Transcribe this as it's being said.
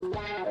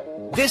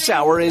This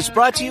hour is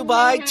brought to you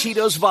by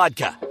Tito's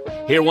Vodka.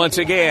 Here once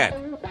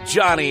again,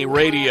 Johnny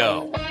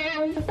Radio.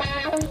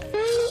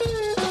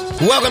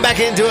 Welcome back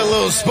into a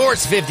little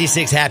Sports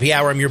 56 Happy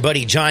Hour. I'm your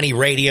buddy Johnny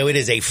Radio. It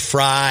is a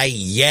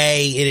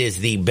Friday. It is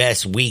the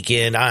best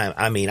weekend.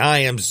 I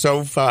am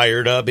so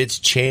fired up. It's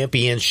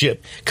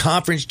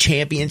conference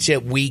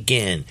championship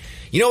weekend.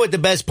 You know what the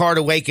best part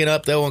of waking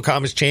up, though, on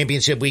Conference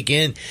Championship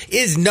Weekend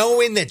is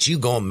knowing that you're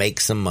going to make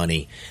some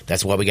money.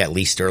 That's why we got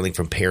Lee Sterling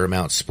from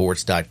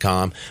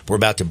ParamountSports.com. We're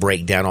about to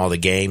break down all the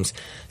games.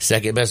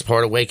 Second best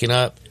part of waking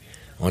up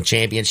on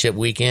Championship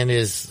Weekend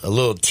is a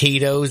little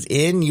Tito's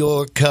in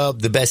your cup.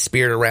 The best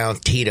spirit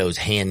around, Tito's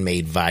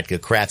handmade vodka,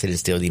 crafted and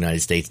distilled in the United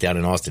States, down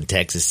in Austin,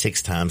 Texas,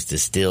 6 times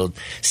distilled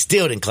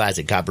in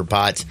classic copper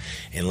pots.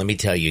 And let me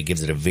tell you, it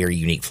gives it a very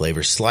unique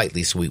flavor,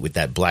 slightly sweet with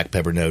that black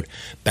pepper note,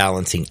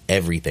 balancing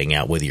everything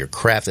out, whether you're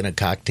crafting a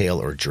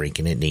cocktail or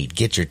drinking it neat.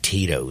 Get your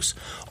Tito's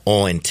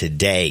on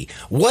today.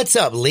 What's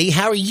up, Lee?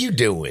 How are you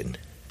doing?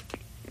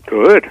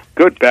 Good.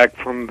 Back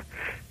from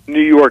New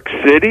York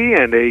City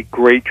and a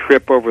great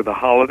trip over the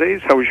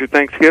holidays. How was your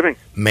Thanksgiving?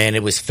 Man,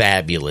 it was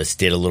fabulous.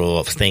 Did a little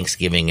of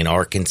Thanksgiving in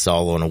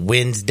Arkansas on a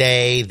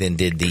Wednesday, then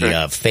did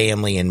the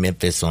family in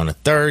Memphis on a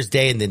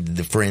Thursday, and then did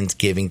the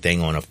Friendsgiving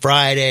thing on a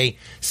Friday.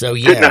 So,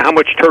 yeah. Now, how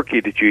much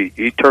turkey did you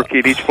eat? Turkey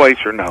at each place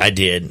or no? I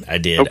did.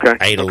 Okay.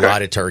 I ate a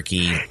lot of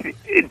turkey.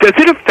 Does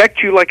it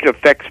affect you like it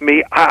affects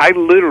me? I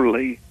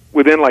literally,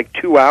 within like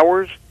 2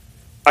 hours,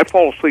 I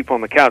fall asleep on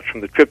the couch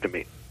from the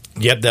tryptamine.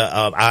 Yep,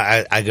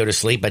 I go to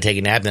sleep, I take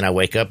a nap, then I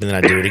wake up, and then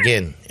I do it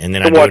again. And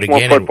then I do it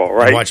again and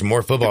watch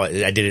more football.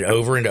 I did it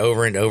over and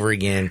over and over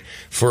again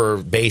for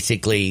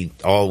basically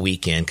all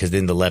weekend, because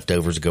then the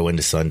leftovers go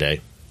into Sunday.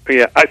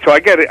 Yeah, so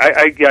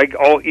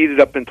I'll eat it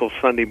up until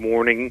Sunday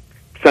morning,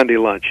 Sunday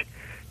lunch.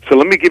 So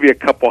let me give you a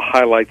couple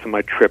highlights of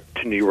my trip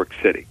to New York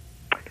City.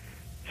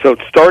 So it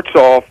starts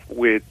off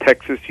with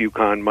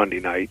Texas-UConn Monday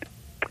night.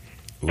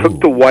 Took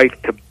the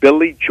wife to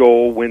Billy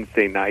Joel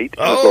Wednesday night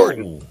in the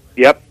Garden.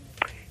 Yep.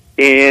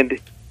 And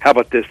how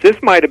about this?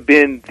 This might have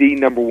been the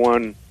number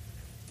one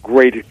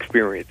great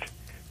experience.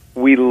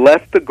 We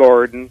left the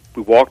Garden.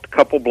 We walked a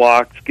couple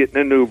blocks, getting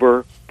an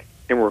Uber,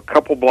 and we're a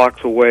couple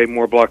blocks away,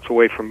 more blocks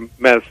away from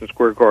Madison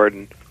Square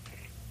Garden.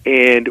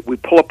 And we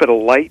pull up at a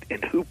light,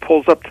 and who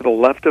pulls up to the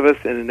left of us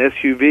in an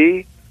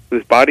SUV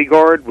with his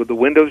bodyguard with the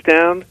windows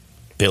down?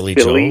 Billy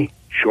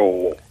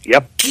Joel.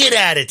 Yep. Get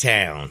out of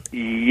town.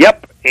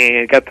 Yep.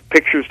 And got the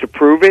pictures to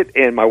prove it.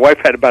 And my wife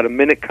had about a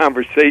minute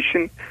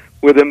conversation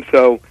with him,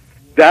 so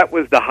that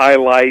was the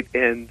highlight.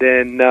 And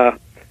then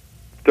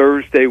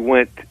Thursday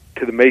went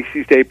to the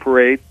Macy's Day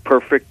Parade.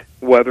 Perfect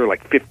weather,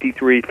 like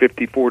 53,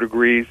 54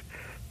 degrees.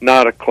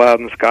 Not a cloud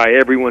in the sky.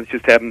 Everyone's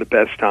just having the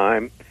best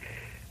time.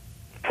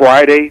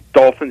 Friday,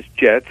 Dolphins,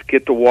 Jets.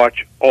 Get to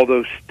watch all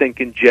those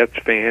stinking Jets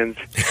fans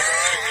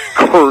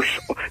curse.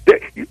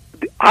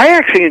 I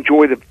actually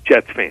enjoy the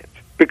Jets fans,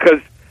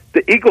 because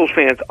the Eagles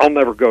fans, I'll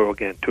never go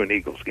again to an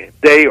Eagles game.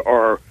 They're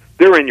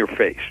in your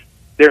face.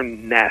 They're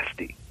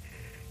nasty,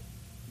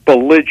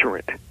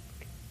 belligerent.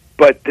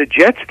 But the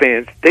Jets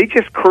fans, they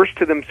just curse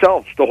to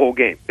themselves the whole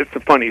game. It's the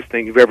funniest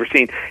thing you've ever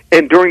seen.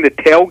 And during the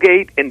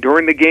tailgate and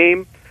during the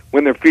game,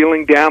 when they're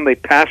feeling down, they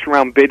pass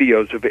around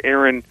videos of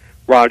Aaron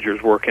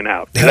Rodgers working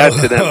out.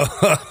 That's to them.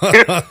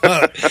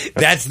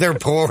 That's their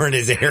porn,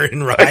 is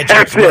Aaron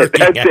Rodgers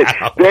working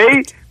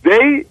out.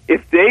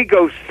 If they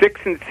go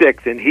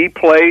 6-6 and he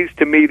plays,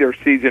 to me, their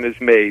season is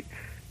made.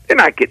 They're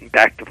not getting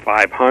back to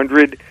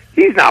 500.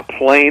 He's not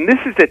playing. This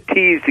is a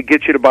tease to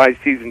get you to buy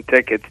season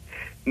tickets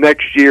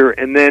next year.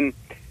 And then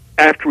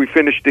after we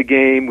finished the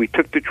game, we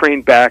took the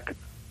train back,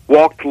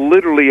 walked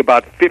literally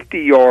about 50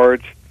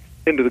 yards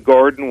into the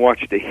Garden,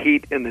 watched the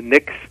Heat and the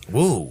Knicks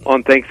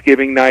on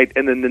Thanksgiving night,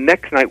 and then the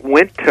next night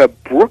went to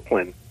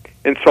Brooklyn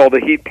and saw the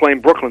Heat play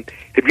in Brooklyn.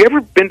 Have you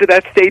ever been to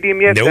that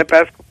stadium yet? Nope. That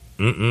basketball?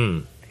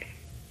 Mm-mm.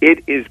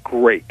 It is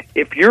great.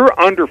 If you're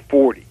under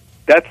 40,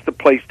 that's the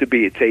place to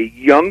be. It's a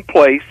young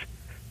place.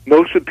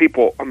 Most of the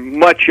people are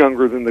much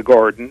younger than the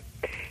Garden,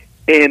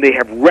 and they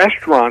have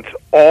restaurants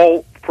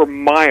all for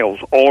miles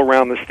all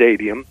around the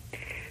stadium.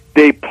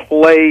 They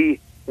play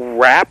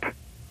rap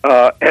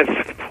as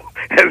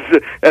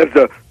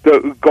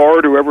the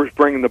guard, whoever's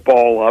bringing the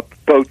ball up,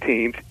 both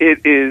teams.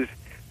 They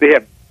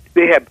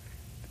have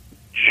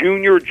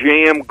junior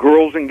jam,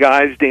 girls and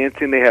guys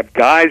dancing. They have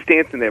guys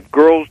dancing. They have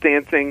girls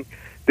dancing.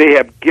 They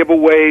have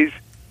giveaways.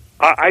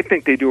 I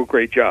think they do a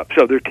great job.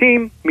 So their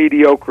team,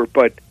 mediocre,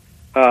 but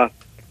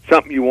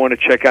something you want to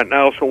check out. And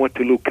I also went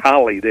to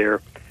Lucali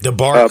there. The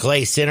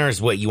Barclays Center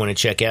is what you want to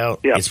check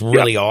out. Yeah, it's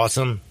really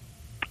awesome.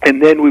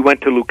 And then we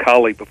went to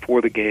Lucali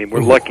before the game.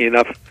 We're lucky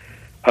enough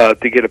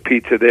to get a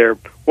pizza there.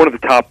 One of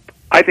the top,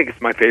 I think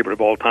it's my favorite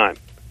of all time.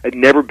 I'd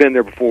never been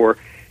there before.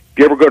 If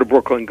you ever go to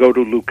Brooklyn, go to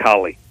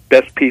Lucali.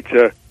 Best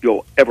pizza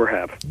you'll ever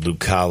have.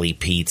 Lucali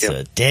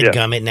Pizza.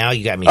 Dadgummit, now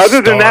you got me Other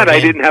than that, starving. I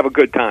didn't have a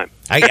good time.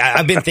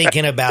 I've been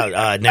thinking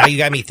about, now you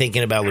got me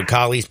thinking about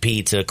Lucali's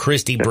Pizza,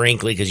 Christy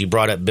Brinkley, because you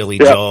brought up Billy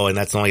Joel, and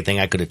that's the only thing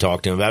I could have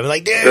talked to him about. I was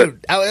like,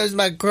 dude, that was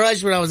my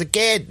crush when I was a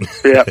kid.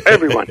 Yeah,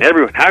 everyone.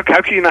 How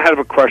could you not have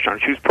a crush on her?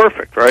 She was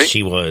perfect, right?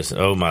 She was.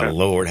 Oh, my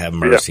Lord, have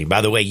mercy.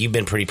 By the way, you've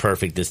been pretty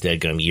perfect this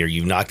deadgum year.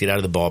 You've knocked it out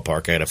of the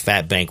ballpark. I got a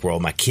fat bankroll.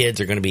 My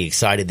kids are going to be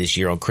excited this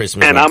year on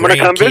Christmas. And I'm going to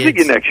come visit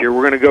you next year.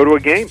 We're going to go to a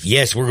game.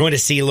 Yes, we're going to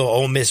see a little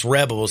Ole Miss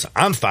Rebels.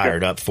 I'm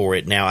fired up for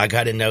it. Now, I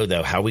got to know,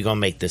 though, how are we going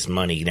to make this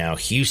money? Now,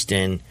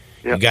 Houston...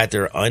 You got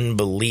their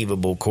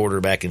unbelievable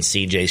quarterback in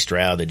C.J.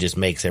 Stroud that just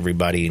makes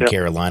everybody in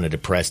Carolina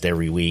depressed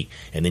every week.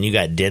 And then you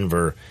got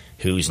Denver,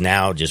 who's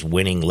now just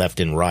winning left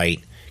and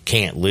right,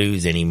 can't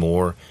lose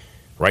anymore.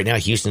 Right now,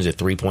 Houston's a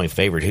 3-point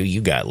favorite. Who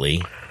you got,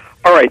 Lee?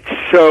 All right,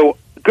 so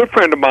a good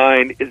friend of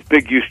mine is a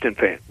big Houston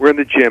fan. We're in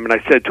the gym, and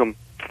I said to him,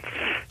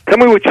 tell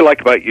me what you like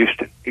about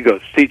Houston. He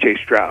goes, C.J.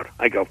 Stroud.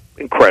 I go,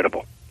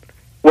 incredible.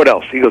 What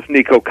else? He goes,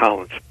 Nico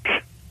Collins.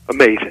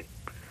 Amazing.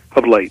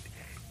 Of late.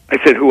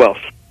 I said, who else?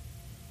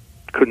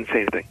 Couldn't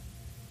say anything.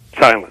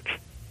 Silence.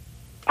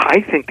 I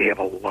think they have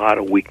a lot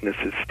of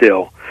weaknesses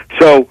still.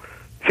 So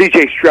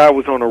C.J. Stroud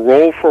was on a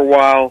roll for a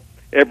while.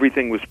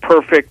 Everything was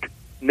perfect.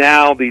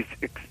 Now these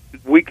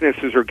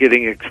weaknesses are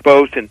getting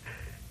exposed. And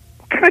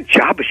what kind of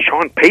job has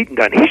Sean Payton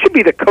done? He should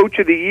be the coach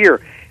of the year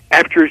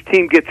after his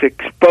team gets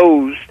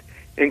exposed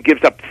and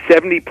gives up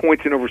 70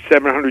 points and over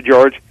 700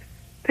 yards.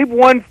 They've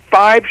won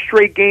 5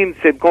 straight games.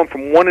 They've gone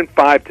from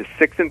 1-5 to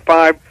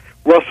 6-5.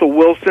 Russell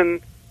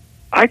Wilson...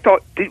 I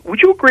thought,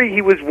 would you agree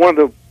he was one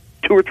of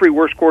the 2 or 3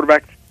 worst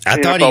quarterbacks? I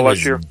thought he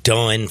was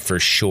done for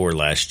sure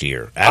last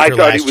year. After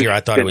last year, I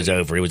thought it was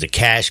over. It was a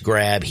cash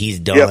grab. He's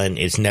done.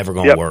 It's never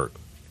going to work.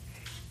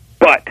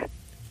 But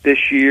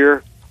this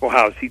year, well,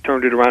 how has he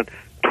turned it around?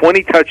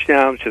 20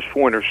 touchdowns, just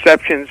 4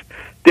 interceptions.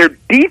 Their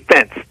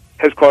defense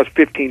has caused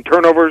 15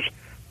 turnovers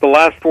the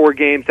last 4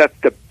 games. That's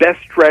the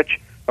best stretch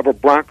of a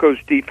Broncos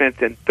defense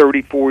in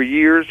 34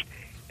 years.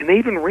 And they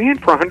even ran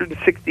for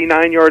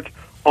 169 yards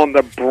on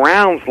the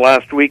Browns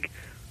last week,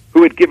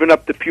 who had given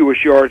up the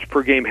fewest yards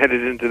per game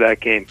headed into that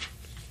game.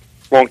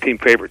 Wrong team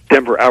favorite.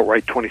 Denver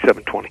outright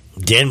 27-20.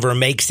 Denver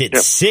makes it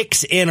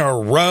 6 in a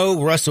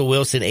row. Russell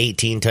Wilson,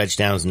 18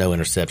 touchdowns, no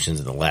interceptions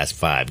in the last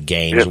 5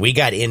 games. We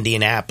got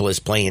Indianapolis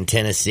playing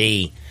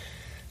Tennessee.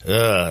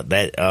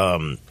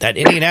 That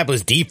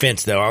Indianapolis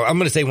defense, though, I'm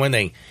going to say one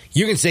thing.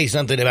 You can say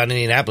something about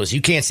Indianapolis.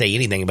 You can't say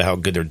anything about how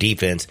good their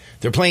defense.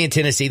 They're playing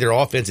Tennessee. Their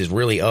offense is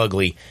really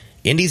ugly.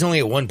 Indy's only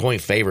a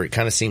 1-point favorite.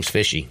 Kind of seems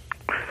fishy.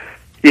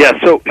 Yeah,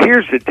 so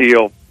here's the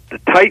deal. The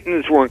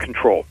Titans were in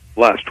control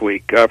last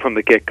week from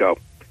the get-go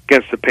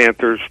against the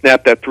Panthers.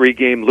 Snapped that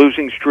 3-game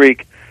losing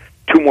streak.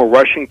 2 more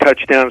rushing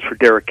touchdowns for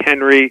Derrick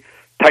Henry.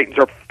 Titans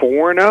are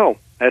 4-0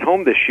 at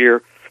home this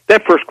year.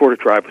 That first quarter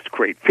drive was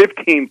great.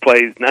 15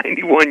 plays,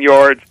 91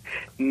 yards,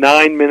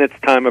 9 minutes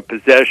time of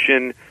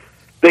possession.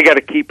 They got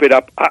to keep it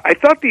up. I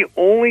thought the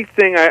only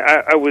thing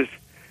I was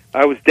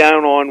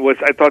down on was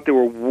I thought they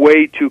were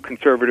way too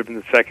conservative in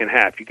the second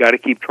half. You got to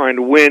keep trying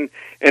to win.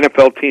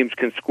 NFL teams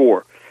can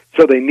score.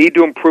 So they need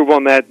to improve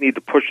on that, need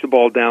to push the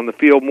ball down the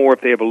field more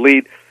if they have a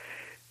lead.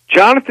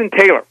 Jonathan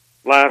Taylor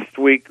last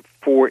week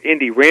for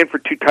Indy ran for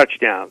 2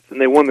 touchdowns,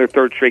 and they won their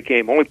 3rd straight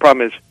game. Only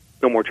problem is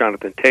no more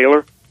Jonathan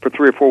Taylor for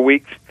 3 or 4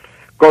 weeks.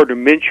 Gardner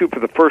Minshew, for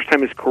the first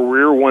time in his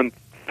career, won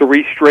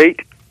 3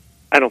 straight.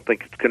 I don't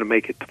think it's going to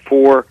make it to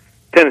 4.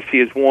 Tennessee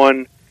has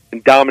won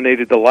and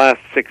dominated the last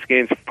 6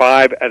 games,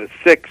 5 out of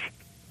 6.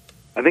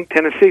 I think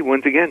Tennessee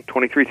wins again,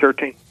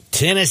 23-13.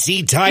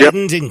 Tennessee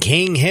Titans and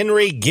King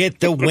Henry get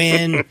the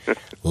win.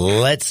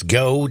 Let's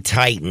go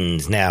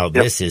Titans. Now,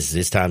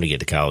 it's time to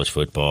get to college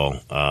football.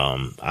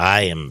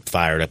 I am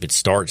fired up. It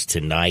starts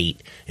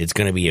tonight. It's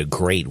going to be a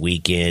great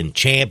weekend,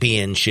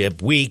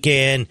 championship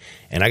weekend.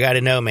 And I got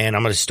to know, man,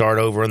 I'm going to start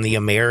over on the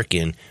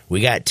American. We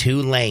got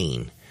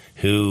Tulane,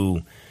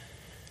 who...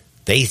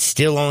 They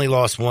still only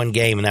lost 1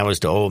 game, and that was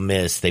to Ole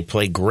Miss. They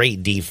play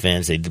great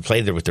defense. They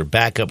played there with their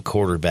backup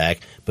quarterback.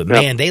 But,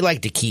 man, they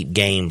like to keep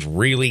games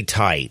really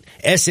tight.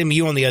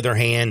 SMU, on the other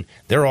hand,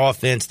 their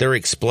offense, they're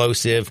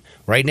explosive.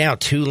 Right now,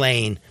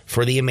 Tulane,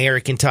 for the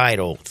American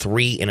title,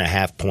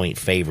 3.5-point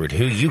favorite.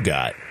 Who you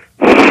got?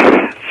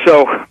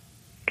 So,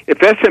 if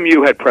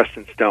SMU had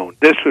Preston Stone,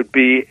 this would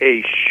be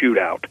a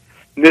shootout.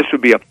 This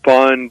would be a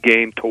fun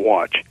game to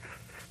watch.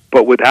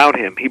 But without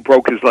him, he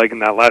broke his leg in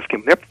that last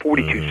game. They're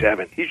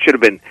 42-7. He should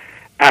have been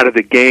out of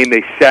the game.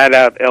 They sat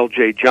out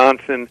L.J.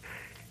 Johnson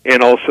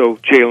and also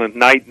Jalen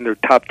Knight and their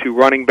top 2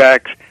 running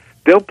backs.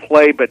 They'll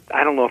play, but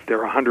I don't know if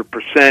they're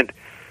 100%.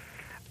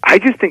 I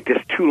just think this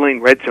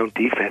Tulane red zone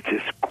defense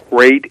is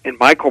great. And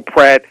Michael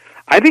Pratt,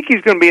 I think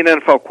he's going to be an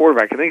NFL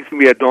quarterback. I think he's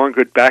going to be a darn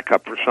good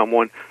backup for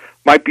someone.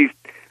 Might be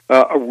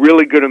a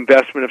really good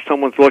investment if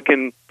someone's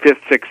looking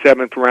 5th, 6th,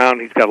 7th round.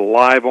 He's got a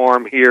live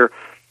arm here.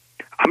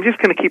 I'm just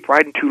going to keep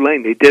riding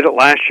Tulane. They did it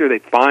last year. They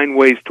find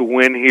ways to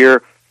win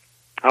here.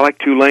 I like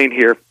Tulane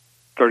here,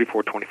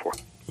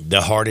 34-24. The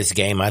hardest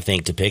game, I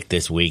think, to pick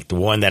this week, the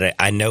one that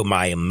I know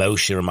my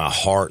emotion or my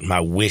heart,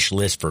 my wish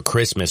list for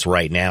Christmas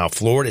right now,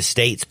 Florida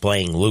State's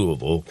playing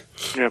Louisville.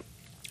 Yep.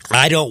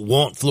 I don't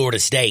want Florida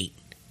State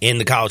in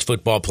the college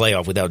football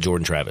playoff without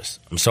Jordan Travis.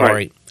 I'm sorry.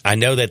 Right. I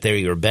know that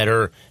they are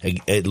better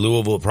at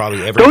Louisville,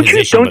 probably every Don't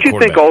position. You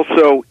think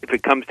also, if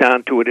it comes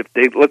down to it, if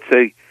they, let's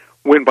say,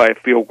 win by a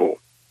field goal,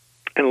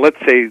 and let's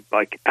say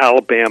like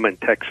Alabama and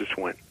Texas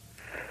win,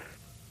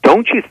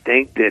 don't you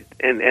think that,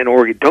 and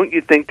Oregon, don't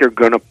you think they're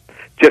going to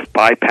just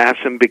bypass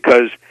them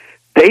because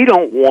they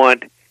don't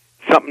want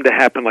something to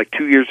happen like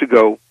 2 years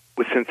ago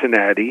with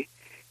Cincinnati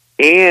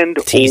and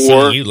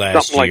TCU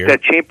or something like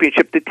that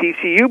championship that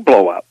TCU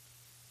blow up?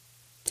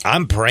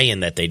 I'm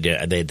praying that they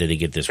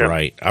get this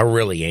right. I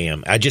really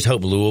am. I just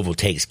hope Louisville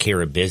takes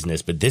care of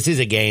business. But this is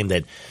a game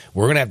that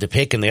we're going to have to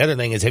pick. And the other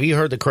thing is, have you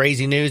heard the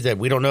crazy news that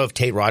we don't know if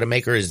Tate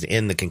Rodemaker is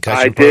in the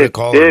concussion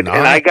protocol or not?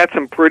 And I got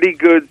some pretty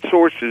good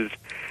sources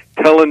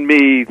telling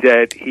me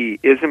that he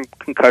is in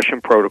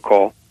concussion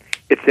protocol.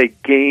 It's a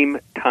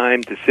game-time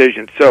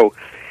decision. So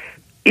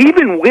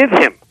even with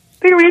him,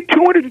 they had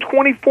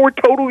 224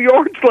 total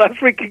yards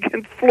last week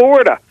against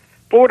Florida.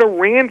 Florida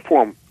ran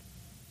for him.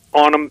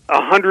 On them,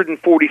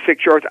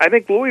 146 yards. I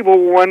think Louisville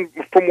will run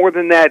for more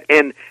than that.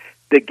 And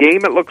the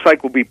game, it looks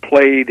like, will be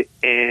played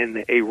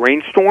in a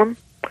rainstorm.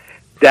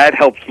 That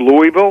helps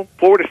Louisville.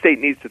 Florida State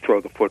needs to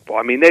throw the football.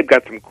 I mean, they've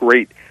got some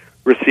great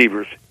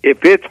receivers.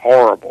 If it's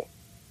horrible,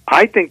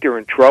 I think they're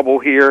in trouble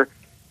here.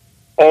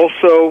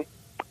 Also,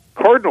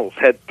 Cardinals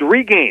had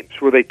 3 games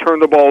where they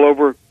turned the ball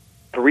over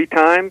 3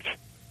 times.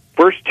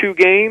 First 2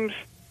 games,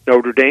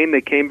 Notre Dame,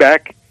 they came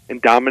back and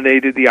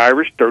dominated the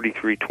Irish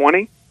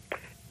 33-20.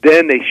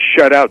 Then they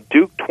shut out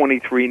Duke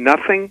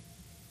 23-0.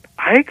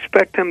 I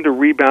expect them to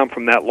rebound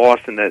from that loss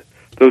and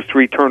those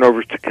 3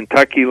 turnovers to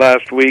Kentucky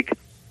last week.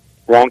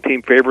 Wrong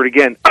team favorite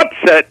again.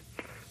 Upset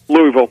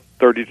Louisville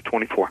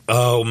 30-24.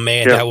 Oh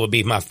man, That will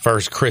be my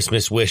first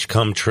Christmas wish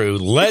come true.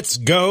 Let's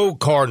go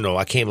Cardinal.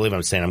 I can't believe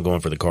I'm saying I'm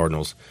going for the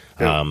Cardinals.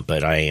 Yeah.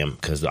 But I am,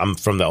 because I'm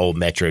from the old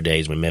Metro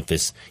days when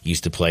Memphis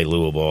used to play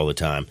Louisville all the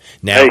time.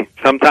 Now, hey,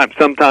 sometimes,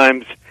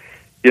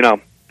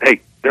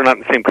 they're not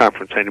in the same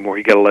conference anymore.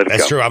 You got to let it go.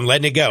 That's true. I'm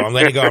letting it go.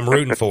 I'm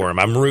rooting for him.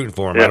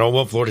 Yeah. I don't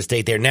want Florida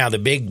State there. Now, the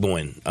big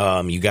one,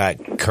 you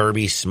got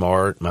Kirby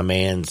Smart. My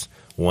man's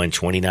won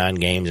 29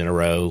 games in a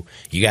row.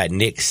 You got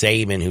Nick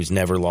Saban, who's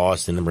never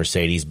lost in the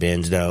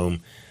Mercedes-Benz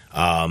Dome.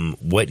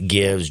 What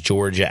gives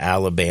Georgia,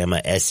 Alabama,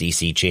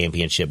 SEC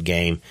championship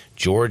game?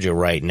 Georgia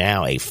right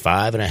now a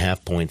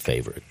 5.5-point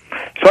favorite.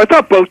 So I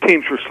thought both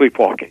teams were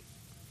sleepwalking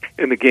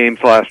in the games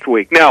last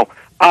week. Now,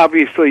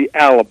 obviously,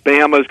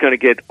 Alabama's going to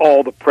get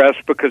all the press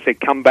because they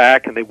come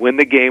back and they win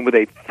the game with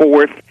a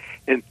 4th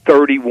and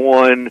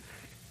 31.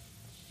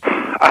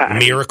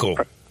 Miracle.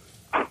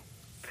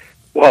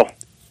 Well,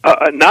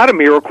 not a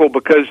miracle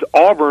because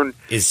Auburn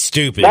is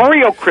stupid.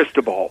 Mario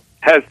Cristobal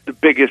has the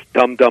biggest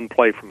dumb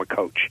play from a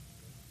coach.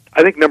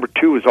 I think number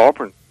 2 is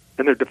Auburn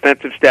and their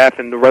defensive staff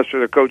and the rest of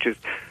their coaches.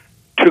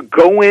 To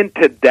go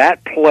into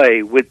that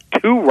play with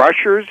 2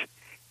 rushers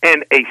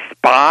and a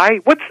spy?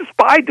 What's the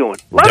spy doing?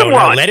 Let him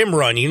run. Let him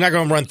run. You're not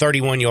going to run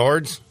 31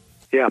 yards?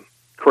 Yeah,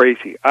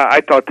 crazy.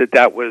 I thought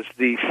that was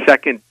the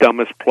second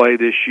dumbest play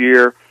this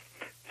year.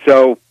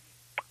 So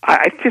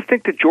I just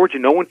think that Georgia,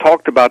 no one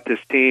talked about this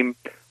team.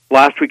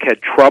 Last week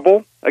had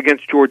trouble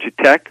against Georgia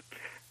Tech.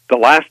 The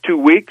last 2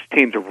 weeks,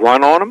 teams have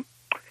run on them.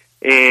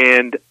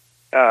 And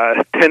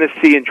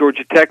Tennessee and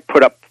Georgia Tech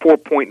put up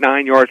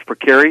 4.9 yards per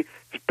carry.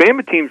 This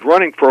Bama team's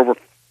running for over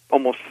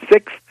almost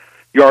 6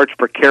 yards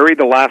per carry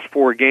the last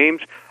 4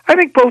 games. I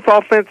think both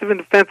offensive and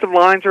defensive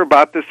lines are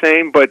about the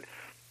same, but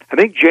I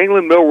think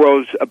Jalen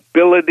Milroe's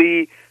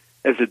ability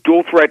as a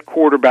dual-threat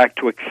quarterback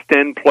to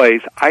extend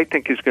plays, I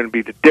think is going to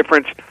be the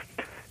difference.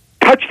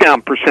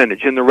 Touchdown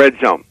percentage in the red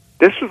zone.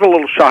 This was a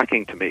little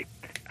shocking to me.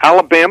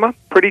 Alabama,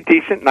 pretty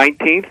decent,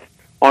 19th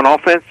on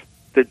offense.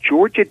 The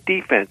Georgia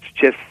defense,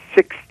 just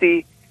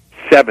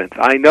 67th.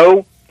 I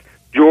know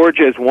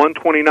Georgia has won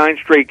 29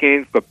 straight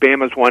games, but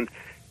Bama's won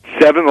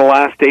 7 of the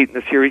last 8 in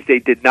the series. They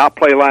did not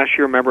play last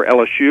year. Remember,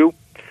 LSU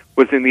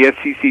was in the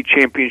SEC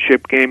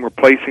championship game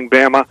replacing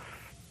Bama.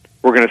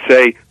 We're going to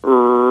say,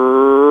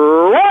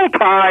 roll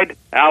Tide.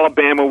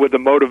 Alabama with the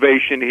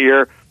motivation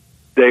here.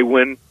 They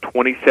win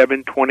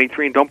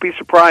 27-23. And don't be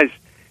surprised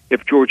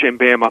if Georgia and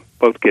Bama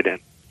both get in.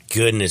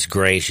 Goodness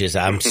gracious,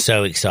 I'm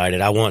so excited.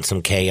 I want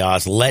some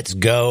chaos. Let's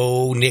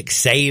go, Nick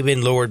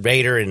Saban, Lord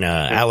Vader, and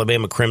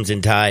Alabama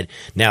Crimson Tide.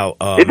 Now,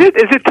 is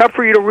it tough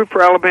for you to root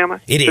for Alabama?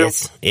 It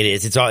is.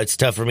 It's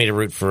tough for me to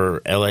root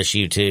for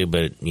LSU too,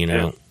 but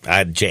Jaden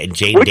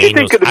Daniels. What do you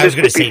think of the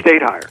Mississippi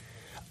State hire?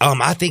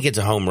 I think it's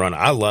a home run.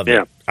 I love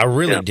it. I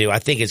really do. I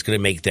think it's going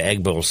to make the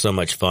Egg Bowl so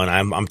much fun.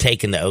 I'm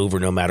taking the over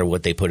no matter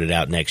what they put it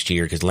out next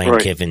year because Lane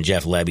Kiffin,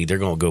 Jeff Lebby, they're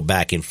going to go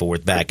back and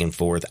forth.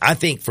 I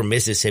think for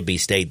Mississippi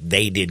State,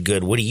 they did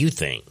good. What do you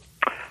think?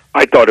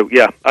 I thought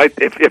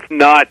if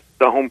not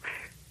the home,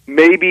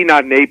 maybe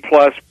not an A+,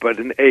 but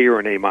an A or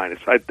an A-.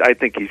 I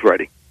think he's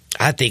ready.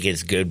 I think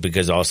it's good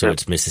because also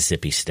it's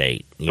Mississippi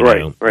State. You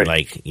know?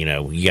 Like,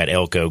 you got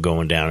Elko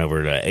going down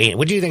over to A.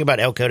 What do you think about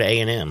Elko to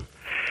A&M?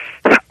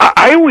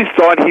 I always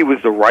thought he was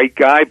the right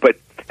guy, but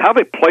how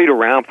they played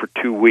around for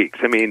 2 weeks.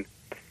 I mean,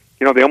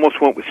 They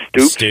almost went with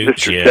Stoops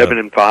Mr. yeah. 7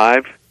 and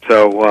 5.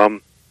 So,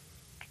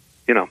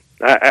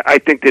 I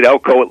think that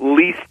Elko, at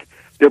least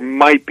there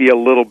might be a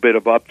little bit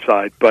of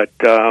upside, but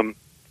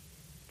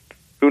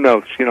who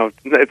knows?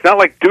 It's not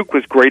like Duke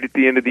was great at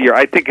the end of the year.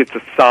 I think it's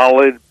a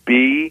solid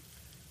B,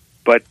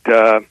 but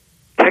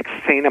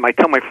Texas A&M, I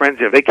tell my friends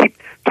there, they keep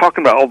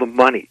talking about all the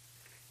money.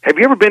 Have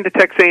you ever been to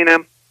Texas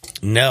A&M?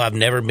 No, I've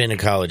never been to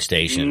College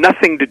Station.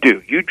 Nothing to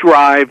do. You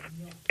drive,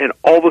 and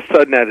all of a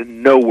sudden, out of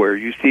nowhere,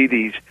 you see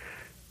these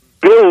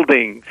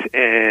buildings,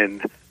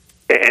 and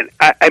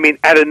I mean,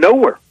 out of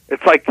nowhere.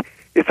 It's like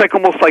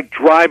almost like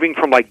driving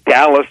from like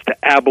Dallas to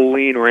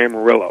Abilene or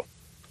Amarillo.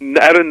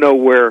 Out of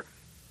nowhere,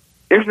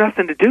 there's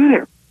nothing to do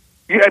there.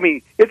 I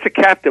mean, it's a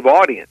captive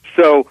audience.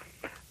 So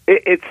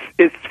it's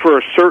for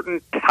a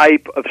certain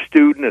type of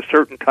student, a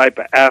certain type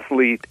of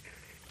athlete.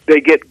 They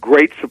get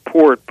great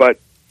support, but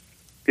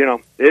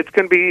it's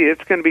going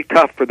to be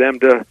tough for them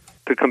to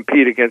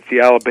compete against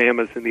the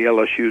Alabamas and the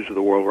LSUs of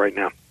the world right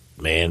now.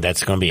 Man,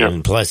 that's going to be,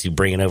 and plus you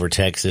bringing over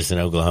Texas and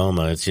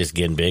Oklahoma, it's just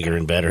getting bigger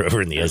and better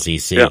over in the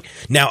SEC. Yeah.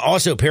 Now,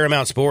 also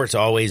Paramount Sports,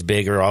 always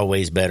bigger,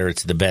 always better.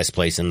 It's the best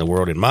place in the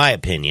world, in my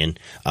opinion.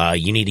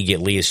 You need to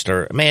get Leah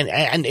Stir. Man,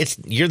 and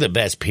you're the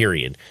best,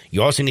 period.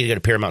 You also need to go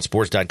to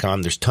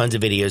ParamountSports.com. There's tons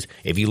of videos.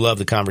 If you love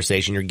the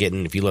conversation you're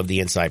getting, if you love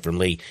the insight from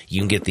Lee,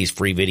 you can get these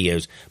free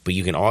videos, but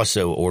you can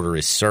also order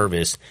his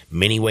service.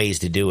 Many ways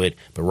to do it.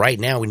 But right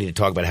now we need to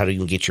talk about how you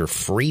can get your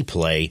free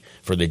play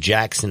for the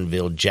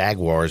Jacksonville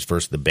Jaguars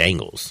versus the Bengals.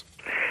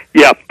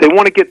 Yeah, they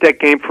want to get that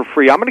game for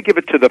free. I'm going to give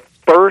it to the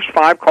first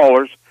 5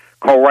 callers.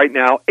 Call right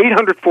now,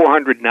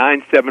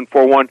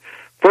 800-400-9741.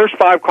 First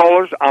 5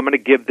 callers, I'm going to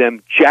give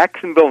them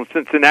Jacksonville and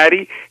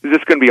Cincinnati. Is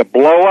this going to be a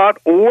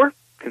blowout, or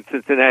can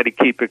Cincinnati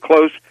keep it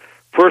close?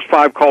 First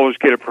 5 callers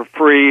get it for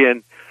free,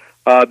 and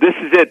this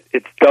is it.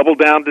 It's Double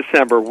Down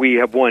December. We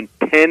have won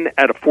 10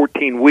 out of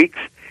 14 weeks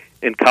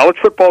in college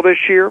football this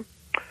year.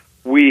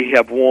 We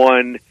have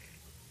won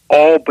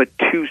all but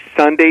 2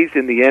 Sundays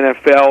in the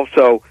NFL,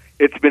 so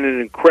it's been an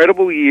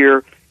incredible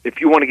year. If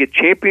you want to get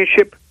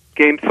championship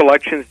game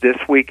selections this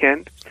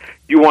weekend,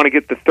 you want to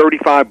get the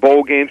 35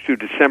 bowl games through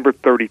December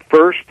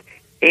 31st,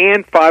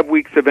 and 5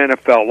 weeks of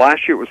NFL.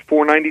 Last year it was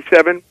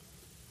 $4.97.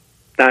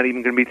 Not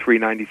even going to be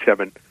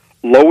 $3.97.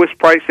 Lowest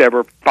price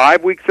ever.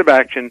 5 weeks of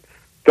action,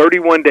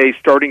 31 days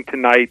starting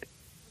tonight.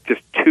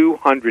 Just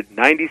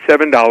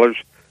 $297.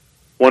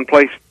 One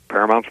place,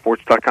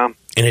 ParamountSports.com.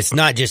 And it's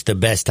not just the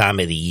best time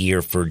of the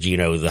year for,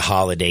 the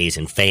holidays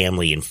and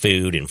family and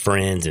food and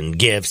friends and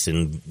gifts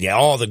and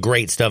all the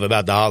great stuff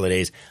about the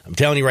holidays. I'm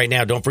telling you right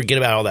now, don't forget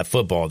about all that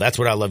football. That's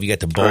what I love. You got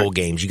the bowl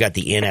games. You got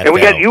the NFL. And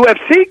we got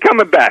UFC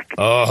coming back.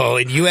 Oh,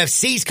 and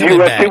UFC's coming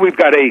back. We've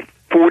got a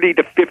 40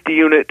 to 50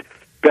 unit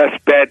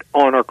best bet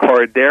on our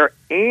card there.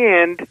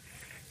 And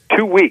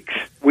 2 weeks,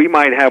 we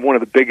might have one of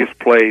the biggest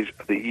plays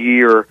of the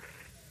year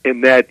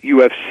in that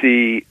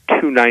UFC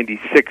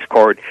 296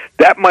 card.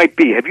 That might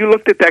be. Have you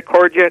looked at that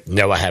card yet?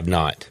 No, I have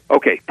not.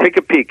 Okay, take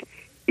a peek.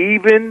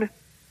 Even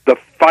the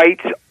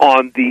fights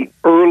on the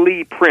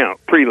early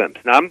prelims.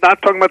 Now, I'm not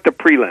talking about the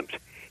prelims.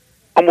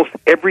 Almost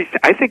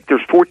I think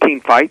there's 14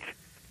 fights.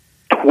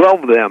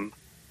 12 of them,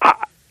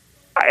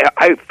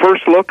 I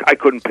first look, I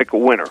couldn't pick a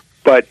winner.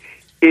 But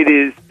it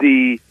is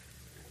the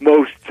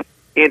most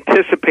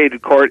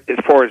anticipated card as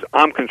far as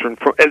I'm concerned,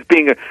 as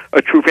being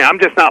a true fan. I'm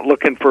just not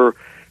looking for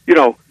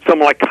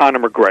someone like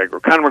Conor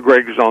McGregor. Conor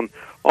McGregor's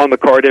on the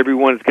card.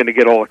 Everyone's going to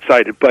get all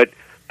excited. But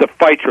the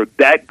fights are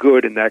that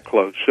good and that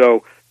close.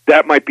 So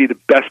that might be the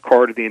best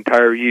card of the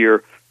entire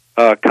year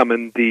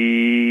coming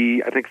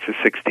I think it's the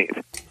 16th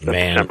of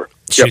December.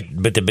 Yep.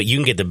 But you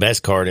can get the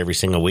best card every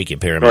single week at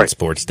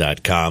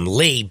ParamountSports.com. Right.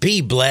 Lee,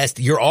 be blessed.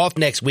 You're off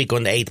next week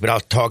on the 8th, but I'll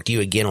talk to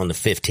you again on the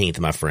 15th,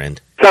 my friend.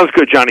 Sounds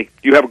good, Johnny.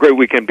 You have a great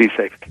weekend. Be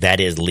safe.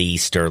 That is Lee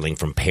Sterling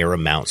from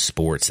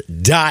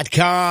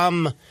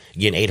ParamountSports.com.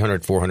 Again,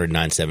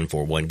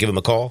 800-400-9741. Give him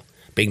a call.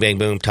 Bing, bang,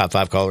 boom. Top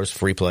 5 callers.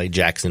 Free play.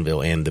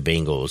 Jacksonville and the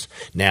Bengals.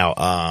 Now,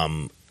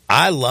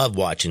 I love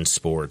watching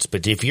sports,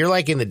 but if you're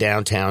like in the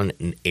downtown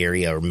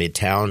area or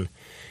midtown,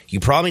 you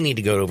probably need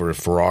to go over to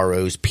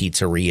Ferraro's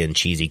Pizzeria and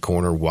Cheesy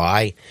Corner.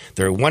 Why?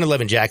 They're at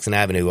 111 Jackson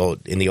Avenue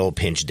in the old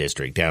Pinch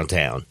District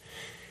downtown.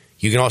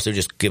 You can also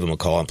just give them a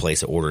call and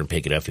place an order and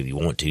pick it up if you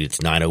want to. It's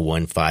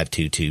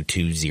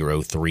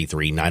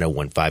 901-522-2033,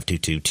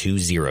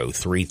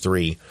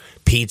 901-522-2033.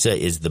 Pizza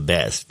is the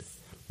best.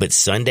 But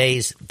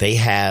Sundays, they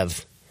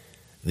have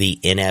the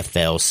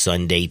NFL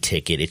Sunday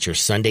Ticket. It's your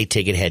Sunday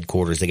Ticket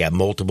headquarters. They got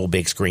multiple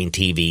big screen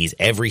TVs.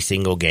 Every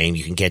single game.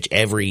 You can catch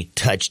every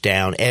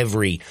touchdown,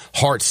 every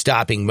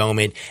heart-stopping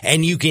moment,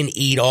 and you can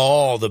eat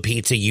all the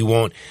pizza you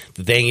want.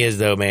 The thing is,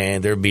 though,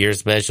 man, their beer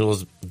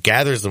specials.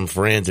 Gather some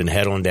friends and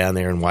head on down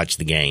there and watch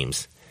the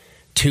games.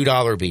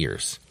 $2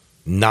 beers,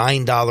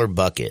 $9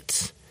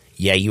 buckets.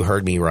 Yeah, you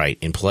heard me right.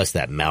 And plus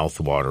that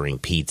mouth-watering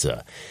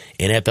pizza.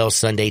 NFL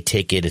Sunday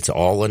Ticket, it's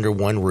all under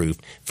one roof.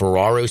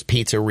 Ferraro's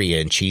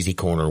Pizzeria in Cheesy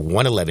Corner,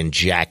 111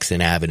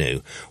 Jackson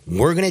Avenue.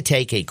 We're going to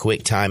take a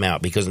quick time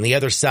out because on the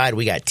other side,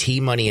 we got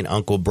T-Money and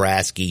Uncle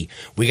Braskey.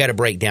 We got to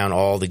break down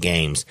all the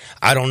games.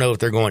 I don't know if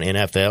they're going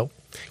NFL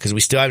because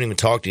we still haven't even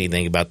talked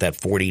anything about that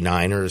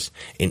 49ers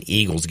and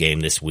Eagles game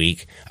this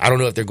week. I don't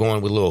know if they're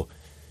going with a little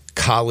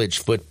college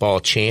football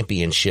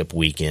championship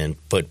weekend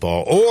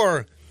football,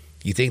 or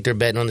you think they're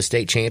betting on the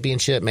state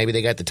championship? Maybe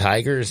they got the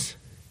Tigers.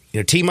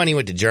 You know, T-Money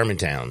went to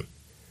Germantown.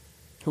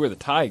 Who are the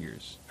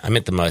Tigers? I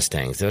meant the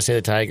Mustangs. Did I say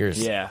the Tigers?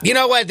 Yeah. You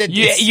know what?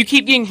 You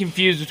keep getting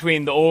confused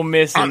between the Ole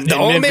Miss and the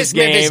Ole Memphis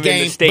Miss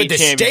game, but the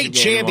state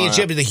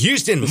championship is the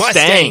Houston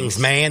Mustangs,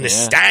 man. The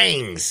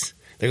Stangs.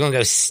 They're going to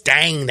go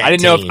stang that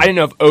team. I didn't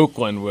know if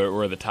Oakland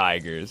were the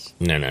Tigers.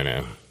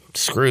 No.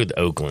 Screw the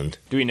Oakland.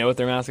 Do we know what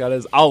their mascot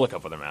is? I'll look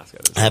up what their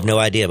mascot is. I have no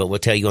idea, but we'll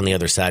tell you on the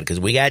other side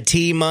because we got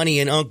T-Money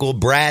and Uncle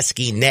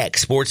Braskey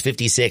next. Sports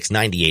 56,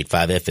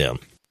 98.5 FM.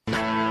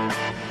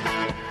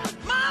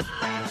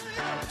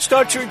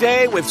 Start your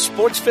day with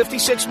Sports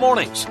 56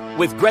 Mornings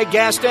with Greg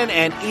Gaston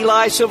and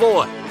Eli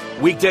Savoy.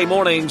 Weekday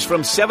mornings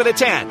from 7 to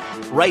 10,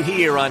 right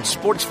here on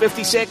Sports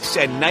 56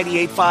 and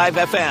 98.5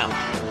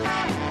 FM.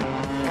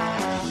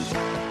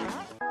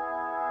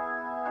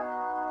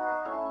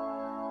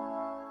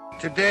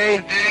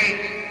 Today,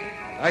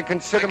 I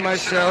consider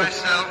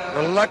myself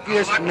the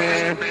luckiest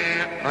man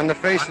on the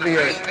face of the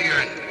earth.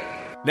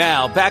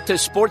 Now, back to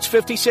Sports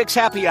 56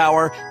 Happy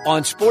Hour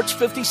on Sports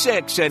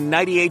 56 and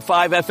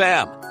 98.5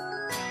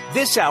 FM.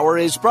 This hour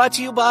is brought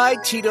to you by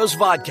Tito's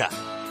Vodka.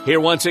 Here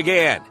once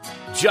again,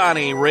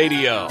 Johnny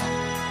Radio.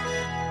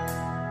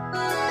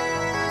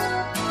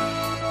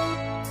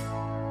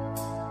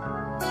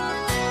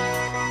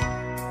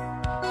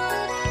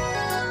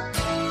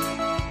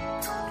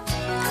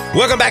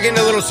 Welcome back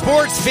into Little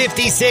Sports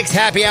 56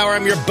 Happy Hour.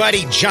 I'm your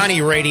buddy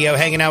Johnny Radio,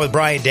 hanging out with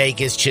Brian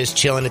Dacus, just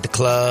chilling at the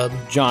club.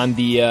 John,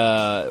 the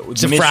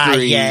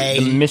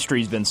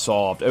mystery's been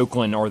solved.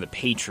 Oakland or the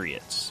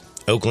Patriots?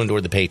 Oakland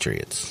or the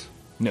Patriots?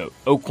 No,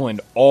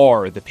 Oakland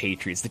are the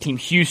Patriots. The team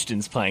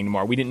Houston's playing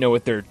tomorrow. We didn't know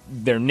what their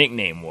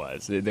nickname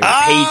was. They were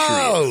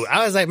Patriots.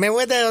 I was like, man,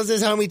 what the hell is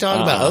this homie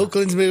talking about?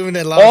 Oakland's moving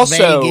to Las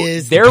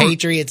Vegas. The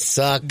Patriots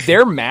suck.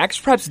 Their max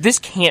preps, this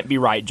can't be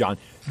right, John.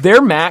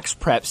 Their max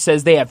prep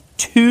says they have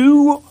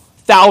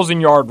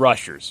 2,000-yard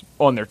rushers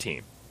on their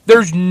team.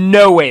 There's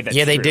no way that's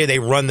true. They do. They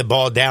run the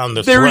ball down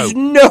the throat. There's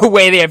no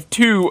way they have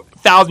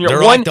 2,000 yards.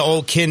 They're like the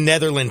old Ken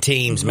Netherland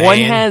teams,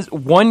 man.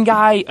 One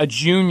guy, a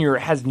junior,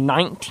 has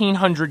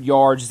 1,900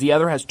 yards. The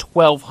other has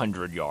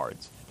 1,200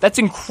 yards. That's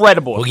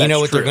incredible. Well, you know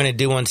what they're going to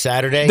do on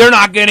Saturday? They're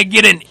not going to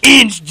get an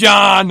inch,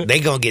 John.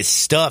 They're going to get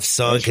stuffed,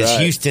 son, because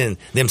Houston,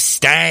 them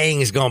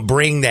Stangs is going to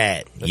bring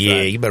that.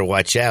 You better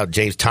watch out.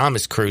 James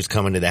Thomas crew's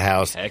coming to the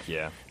house. Heck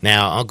yeah.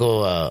 Now,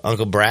 Uncle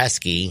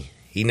Braskey,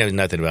 he knows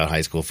nothing about high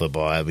school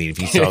football. I mean,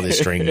 if you saw this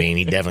string bean,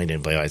 he definitely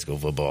didn't play high school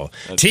football.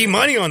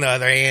 T-Money, on the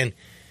other hand,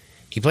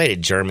 he played at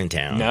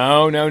Germantown.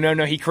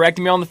 No. He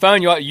corrected me on the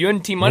phone. You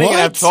and T-Money are going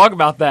to have to talk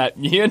about that.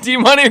 You and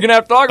T-Money are going to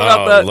have to talk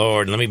about that. Oh,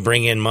 Lord. Let me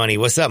bring in Money.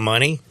 What's up,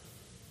 Money?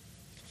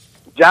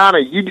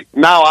 Johnny,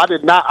 I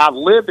did not. I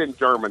lived in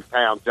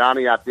Germantown,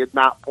 Johnny. I did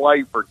not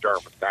play for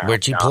Germantown.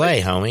 Where'd you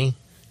play, homie?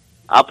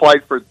 I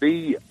played for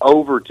the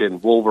Overton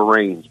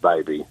Wolverines,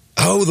 baby.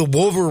 Oh, the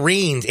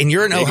Wolverines. And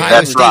you're an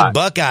Ohio State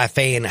Buckeye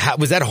fan.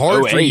 Was that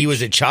hard for you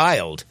as a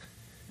child?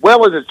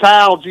 Well, as a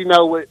child,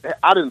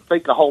 I didn't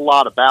think a whole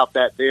lot about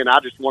that then. I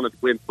just wanted to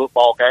win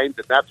football games,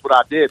 and that's what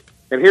I did.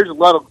 And here's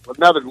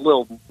another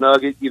little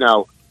nugget,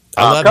 I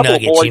love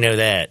nuggets, you know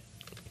that.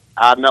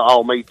 I know.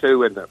 Oh, me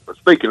too. And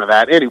speaking of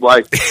that,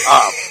 anyway,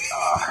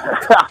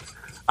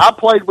 I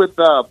played with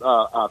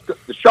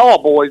the Shaw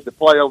boys that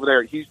play over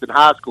there at Houston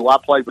High School. I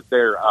played with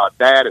their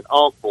dad and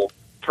uncle,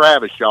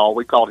 Travis Shaw.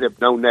 We called him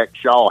No Neck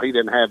Shaw. He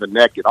didn't have a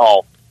neck at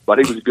all, but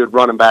he was a good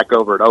running back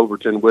over at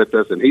Overton with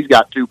us. And he's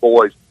got two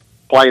boys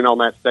playing on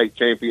that state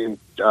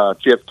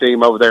championship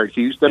team over there at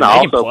Houston. I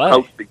also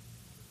coached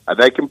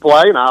they can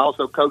play, and I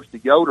also coached the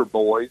Yoder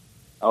boys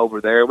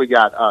over there. We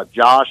got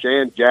Josh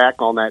and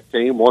Jack on that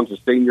team. One's a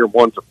senior,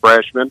 one's a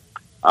freshman.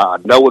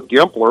 Noah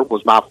Gimpler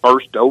was my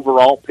first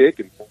overall pick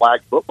in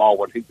flag football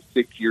when he was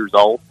 6 years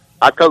old.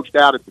 I coached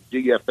out at the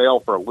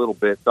GFL for a little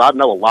bit, so I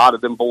know a lot of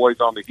them boys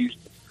on the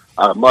Houston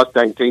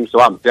Mustang team, so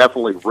I'm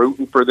definitely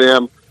rooting for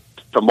them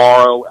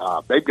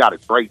tomorrow. They've got a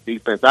great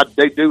defense.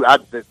 They do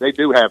have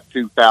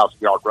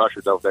 2,000-yard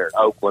rushers over there at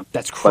Oakland.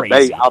 That's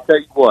crazy. I'll tell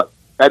you what,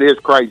 that is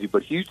crazy,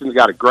 but Houston's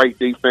got a great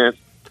defense.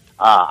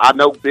 I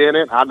know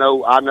Bennett. I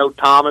know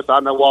Thomas. I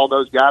know all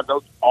those guys.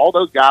 All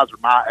those guys are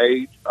my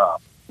age,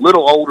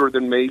 little older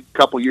than me, a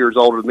couple years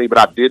older than me, but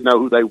I did know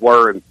who they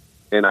were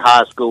in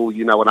high school.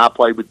 When I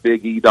played with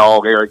Big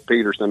E-Dog, Eric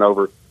Peterson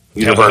over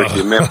University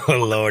of Memphis.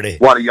 Oh, Lordy.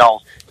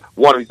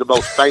 One of the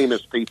most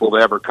famous people to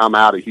ever come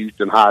out of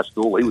Houston High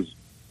School.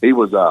 He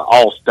was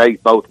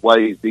all-state both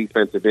ways,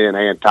 defensive end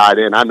and tight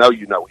end. I know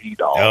you know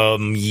E-Dog.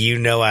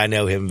 I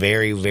know him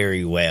very,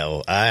 very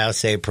well. I'll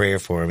say a prayer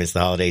for him. It's the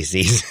holiday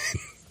season.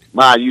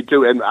 You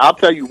too. And I'll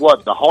tell you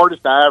what, the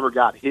hardest I ever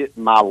got hit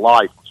in my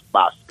life was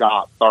by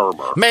Scott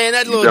Thurmer. Man,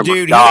 that little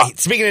dude,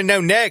 speaking of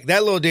no neck,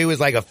 that little dude was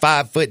like a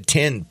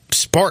 5'10"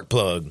 spark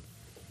plug.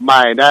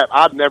 Man,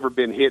 I've never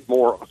been hit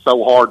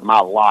so hard in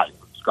my life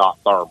with Scott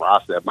Thurmer.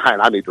 I said,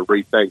 man, I need to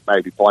rethink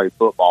maybe playing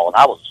football. And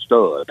I was a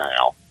stud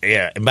now.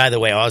 Yeah, and by the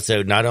way,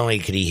 also, not only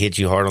could he hit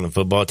you hard on the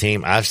football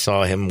team, I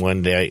saw him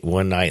one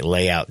night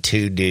lay out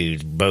two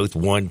dudes, both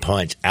one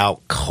punch,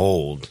 out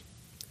cold.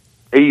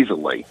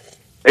 Easily.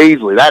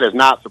 That is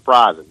not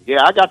surprising.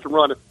 Yeah, I got to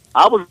run it.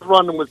 I was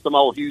running with some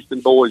old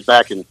Houston boys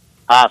back in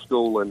high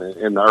school and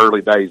in the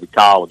early days of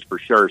college for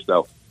sure.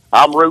 So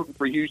I'm rooting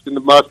for Houston, the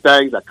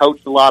Mustangs. I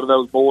coached a lot of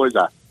those boys.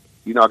 I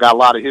got a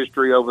lot of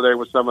history over there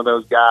with some of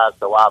those guys,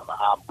 so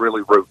I'm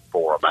really rooting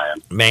for them,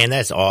 man. Man,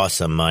 that's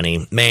awesome,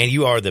 Money. Man,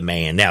 you are the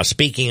man. Now,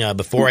 speaking of,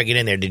 before I get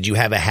in there, did you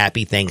have a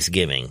happy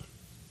Thanksgiving?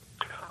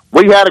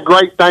 We had a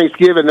great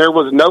Thanksgiving. There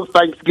was no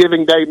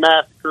Thanksgiving Day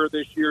massacre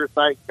this year.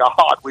 Thank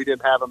God we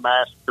didn't have a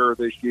massacre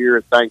this year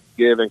at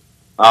Thanksgiving.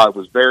 It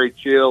was very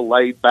chill,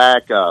 laid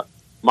back.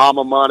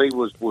 Mama Money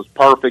was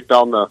perfect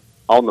on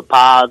the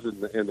pies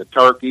and the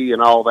turkey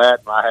and all that.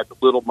 I had the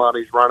little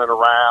monies running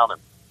around,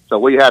 and so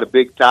we had a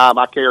big time.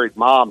 I carried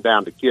Mom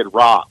down to Kid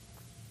Rock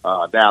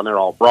down there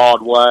on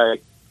Broadway,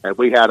 and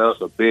we had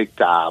us a big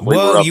time.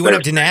 Whoa, you went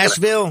up to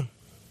Nashville?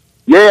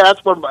 Yeah,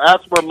 that's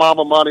where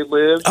Mama Money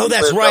lives. Oh,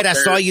 that's right. I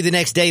saw you the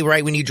next day,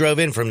 right when you drove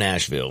in from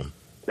Nashville.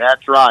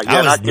 That's right. Yeah,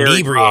 I was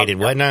inebriated,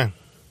 wasn't I?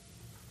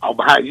 Oh,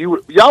 man,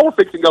 y'all were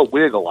fixing to go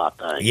Wiggle, I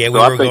think. Yeah, we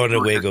were going to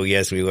Wiggle.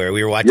 Yes, we were.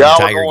 We were watching the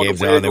Tiger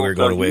games on, then we were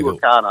going to Wiggle.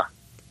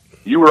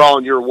 You were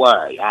on your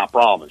way, I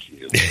promise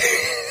you.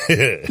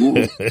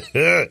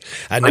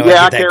 I know.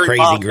 Yeah, I get that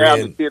crazy grin. Down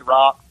to Kid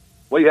Rock.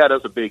 We had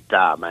us a big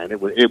time, man. It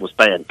was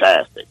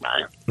fantastic,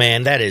 man.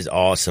 Man, that is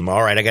awesome.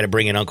 All right, I got to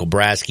bring in Uncle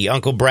Braskey.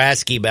 Uncle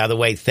Braskey, by the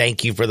way,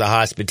 thank you for the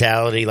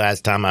hospitality.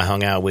 Last time I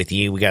hung out with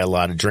you, we got a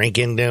lot of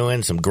drinking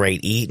doing, some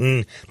great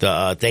eating.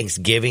 The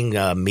Thanksgiving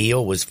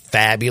meal was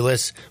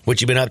fabulous.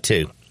 What you been up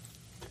to?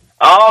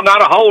 Oh,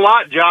 not a whole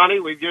lot, Johnny.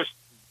 We've just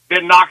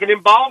been knocking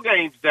them ball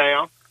games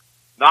down.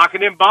 What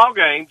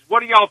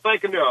are y'all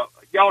thinking of?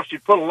 Y'all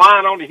should put a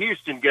line on the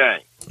Houston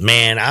game.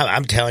 Man,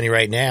 I'm telling you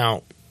right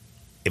now,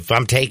 if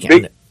I'm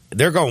taking,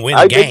 they're going to win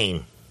the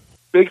game.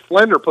 Big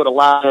Slender put a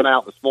line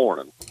out this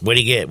morning.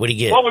 What'd he get? What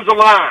was the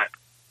line?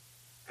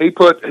 He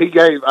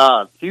gave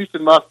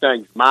Houston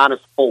Mustangs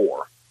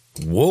 -4.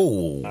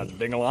 Whoa, that's a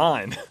big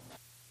line.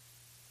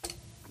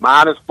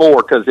 -4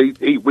 because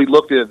we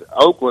looked at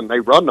Oakland. They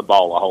run the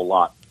ball a whole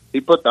lot.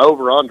 He put the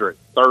over under at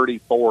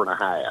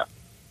 34.5.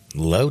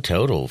 Low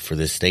total for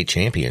this state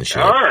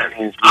championship. All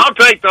right, I'll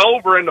take the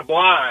over in the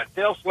blind.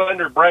 Tell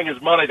Slender to bring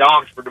his money to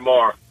Oxford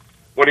tomorrow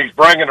when he's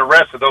bringing the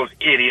rest of those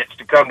idiots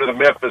to come to the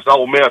Memphis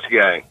Ole Miss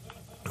game.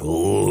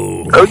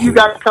 Ooh. Who you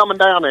got coming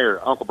down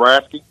there, Uncle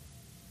Braskey?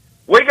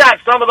 We got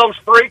some of those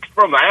freaks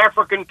from the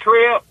African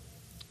trip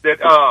that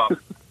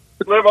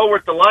live over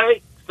at the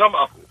lake.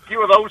 A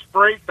few of those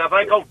freaks. I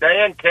think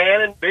Dan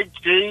Cannon, Big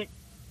Chief,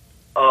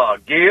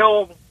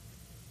 Gil.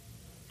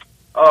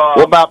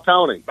 What about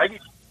Tony?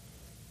 Maybe.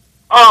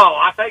 Oh,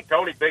 I think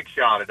Tony Big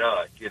Shot at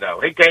us. He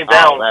came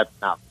down. Oh, that's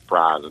not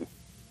surprising.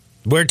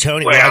 Where's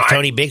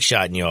Tony Big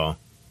Shotting y'all?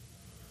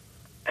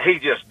 He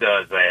just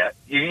does that.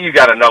 You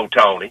got to know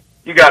Tony.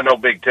 You got to know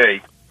Big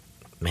T.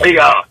 Man.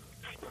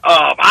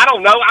 I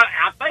don't know.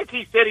 I think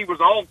he said he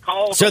was on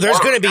call. So there's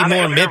going to be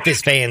more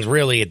Memphis fans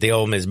really at the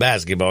Ole Miss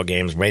basketball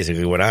games,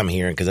 basically what I'm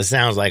hearing, because it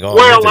sounds like all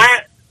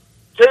Memphis.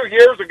 2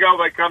 years ago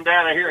they come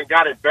down here and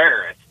got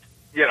embarrassed.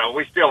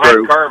 We still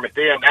have Kermit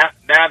then.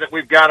 Now that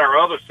we've got our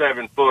other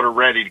 7-footer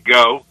ready to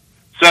go,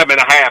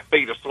 7.5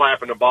 feet of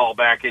slapping the ball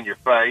back in your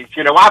face.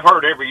 I've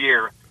heard every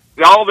year,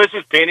 this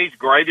is Penny's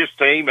greatest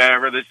team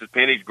ever. This is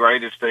Penny's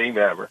greatest team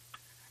ever.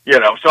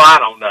 So I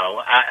don't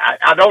know.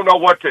 I don't know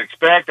what to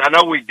expect. I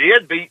know we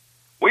beat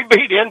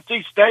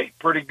NC State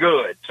pretty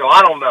good. So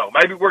I don't know.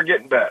 Maybe we're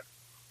getting better.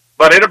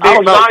 But it'll be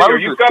exciting. Are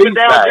you coming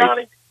down,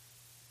 Johnny?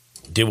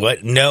 Do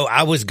what? No,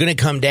 I was going to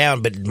come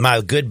down, but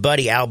my good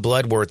buddy Al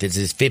Bloodworth, is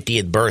his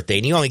 50th birthday,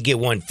 and you only get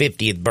one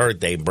 50th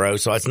birthday, bro,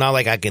 so it's not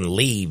like I can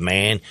leave,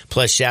 man.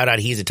 Plus, shout out,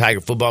 he's a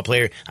Tiger football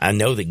player. I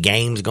know the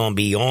game's going to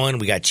be on.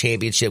 We got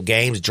championship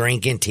games,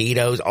 drinking,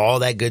 Tito's, all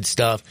that good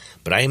stuff,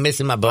 but I ain't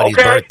missing my buddy's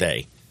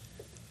birthday.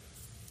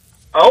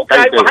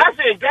 Okay, well, how's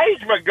the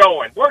engagement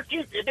going?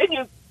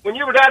 When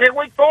you were down here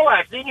week 4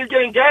 last, didn't you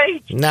get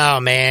engaged? No,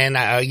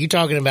 man. You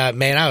talking about,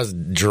 man, I was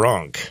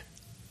drunk.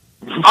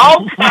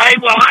 Okay,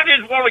 well, I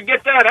just want to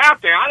get that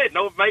out there. I didn't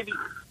know if maybe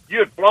you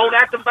had flown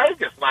out to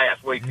Vegas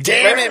last week.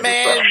 Damn it,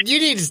 man. You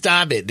need to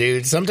stop it,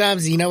 dude.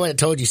 Sometimes, you know what I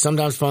told you,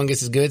 sometimes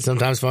fungus is good,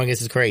 sometimes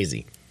fungus is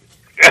crazy.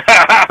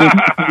 I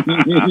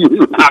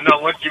know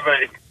what you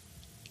mean.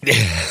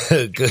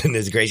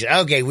 Goodness gracious.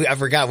 Okay, I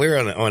forgot we were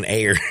on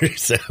air,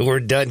 so we're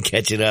done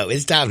catching up.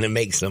 It's time to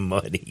make some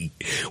money.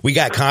 We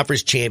got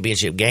conference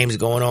championship games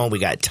going on. We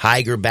got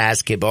Tiger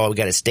basketball. We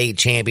got a state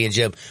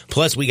championship.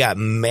 Plus, we got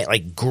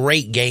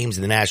great games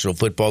in the National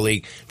Football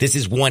League. This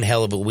is one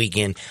hell of a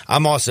weekend.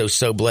 I'm also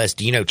so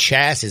blessed. You know,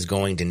 Chas is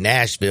going to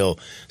Nashville,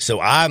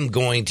 so I'm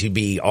going to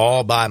be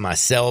all by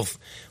myself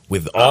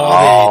with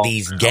all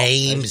these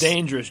games. That's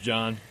dangerous,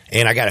 John.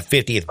 And I got a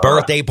 50th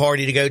birthday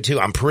party to go to.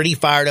 I'm pretty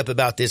fired up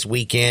about this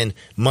weekend.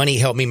 Money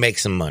helped me make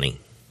some money.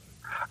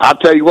 I'll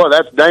tell you what,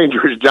 that's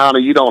dangerous,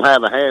 Johnny. You don't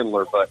have a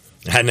handler, but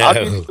I know.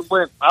 I'm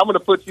going to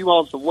put you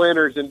on some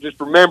winners. And just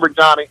remember,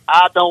 Johnny,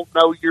 I don't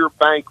know your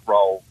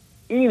bankroll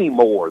any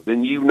more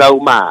than you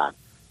know mine.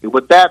 And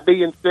with that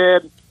being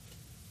said,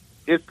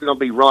 it's going to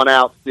be run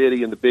out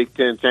city in the Big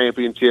Ten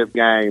championship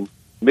game.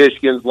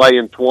 Michigan's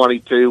laying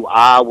 22.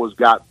 Iowa's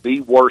got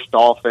the worst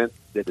offense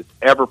that has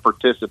ever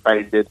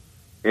participated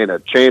in a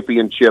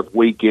championship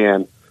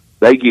weekend.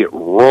 They get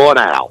run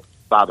out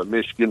by the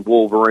Michigan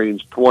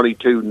Wolverines,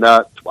 22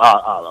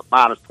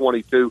 minus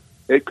 22.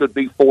 It could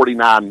be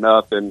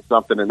 49-0,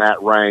 something in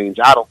that range.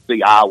 I don't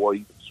see Iowa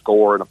even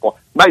scoring a point.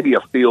 Maybe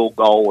a field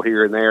goal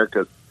here and there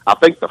because I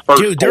think the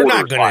first Dude, they're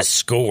not going to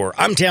score.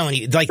 I'm telling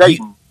you,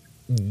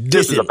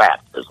 this is a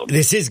baptism.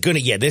 This is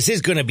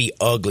going to be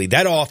ugly.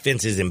 That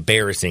offense is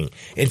embarrassing.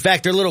 In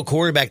fact, their little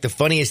quarterback, the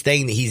funniest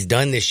thing that he's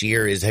done this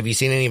year is, have you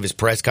seen any of his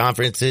press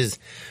conferences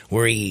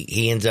where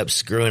he ends up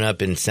screwing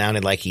up and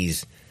sounded like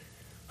he's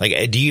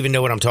like, do you even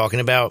know what I'm talking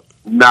about?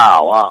 No,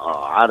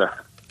 I don't.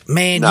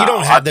 Man, you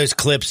don't have those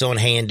clips on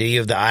hand, do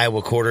you, of the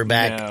Iowa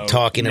quarterback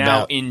talking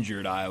about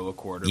injured Iowa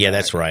quarterback? Yeah,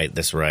 that's right.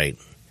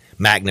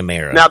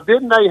 McNamara. Now,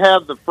 didn't they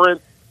have the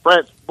French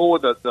boy,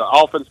 the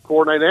offense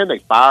coordinator, and they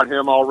fired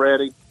him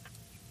already?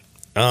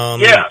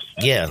 Yes.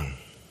 Yeah.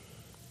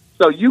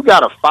 So you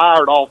got a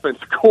fired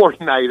offensive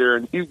coordinator,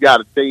 and you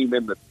got a team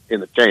in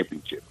the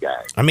championship game.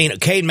 I mean,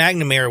 Cade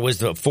McNamara was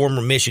the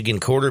former Michigan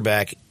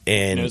quarterback,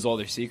 and he knows all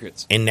their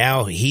secrets. And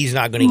now he's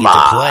not going to get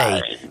to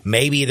play.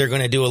 Maybe they're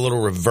going to do a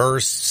little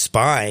reverse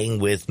spying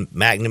with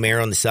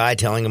McNamara on the side,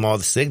 telling him all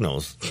the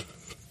signals.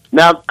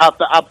 Now,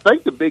 I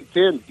think the Big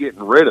Ten's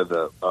getting rid of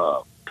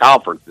the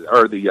conferences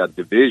or the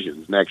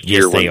divisions next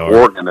year with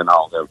Oregon and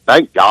all them.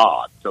 Thank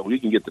God, so we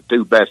can get the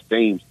two best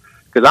teams.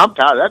 Because I'm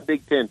tired of that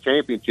Big Ten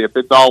championship.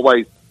 It's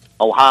always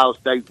Ohio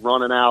State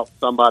running out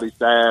somebody's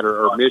side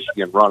or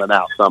Michigan running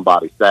out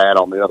somebody's side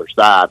on the other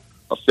side.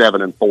 A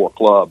 7-4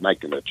 club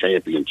making a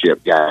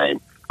championship game.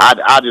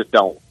 I just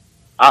don't.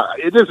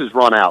 This is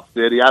run out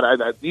city.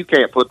 You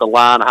can't put the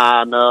line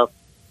high enough.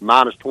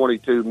 Minus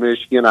 22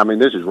 Michigan. I mean,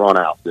 this is run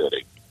out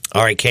city.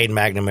 All right, Cade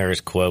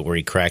McNamara's quote where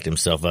he cracked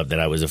himself up that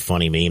I was a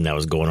funny meme that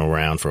was going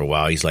around for a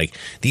while. He's like,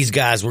 these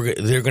guys,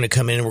 they're going to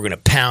come in and we're going to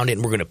pound it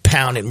and we're going to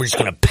pound it and we're just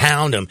going to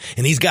pound them.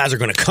 And these guys are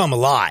going to come a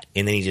lot.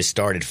 And then he just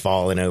started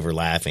falling over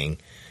laughing.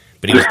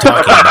 But he was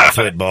talking about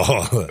football.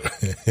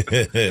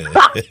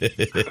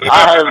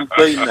 I haven't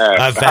seen that.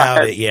 I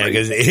found it, yeah,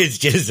 because it's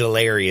just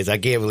hilarious. I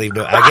can't believe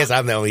I guess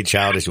I'm the only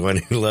childish one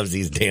who loves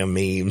these damn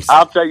memes.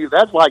 I'll tell you,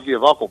 that's like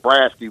if Uncle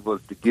Braskey was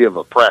to give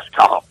a press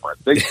conference.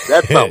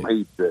 That's something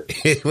he'd do.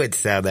 It wouldn't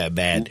sound that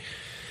bad.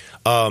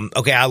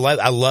 Okay, I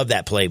love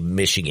that play,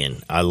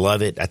 Michigan. I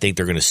love it. I think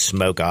they're going to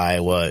smoke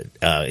Iowa.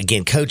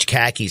 Again, Coach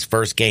Kacky's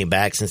first game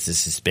back since the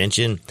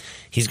suspension.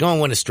 He's going to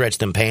want to stretch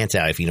them pants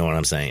out, if you know what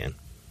I'm saying.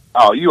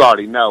 Oh, you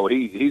already know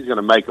he's going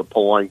to make a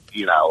point.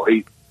 You know,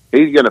 he's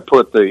going to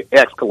put the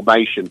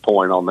exclamation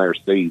point on their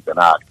season.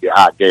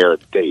 I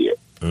guarantee it.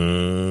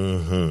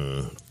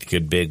 Mm-hmm.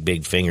 Good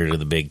big finger to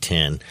the Big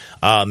Ten.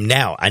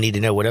 Now I need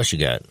to know what else you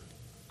got.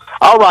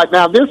 All right,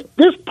 now this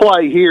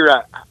play here,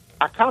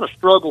 I kind of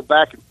struggled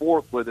back and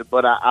forth with it,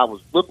 but I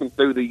was looking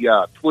through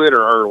the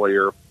Twitter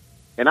earlier,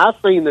 and I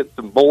seen that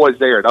some boys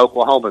there at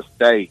Oklahoma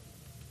State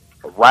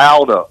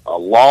riled a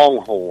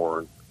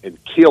longhorn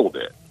and killed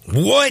it.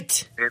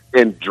 What?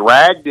 And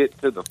dragged it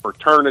to the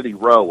fraternity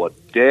row, a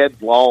dead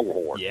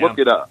longhorn. Yeah. Look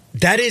it up.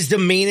 That is the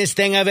meanest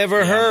thing I've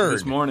ever heard.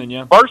 This morning,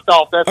 yeah. First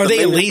off, that's Are the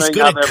they at meanest least thing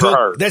going I've to ever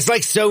heard. That's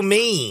like so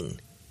mean.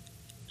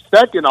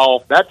 Second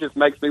off, that just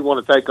makes me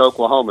want to take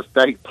Oklahoma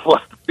State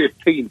plus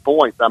 15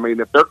 points. I mean,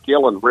 if they're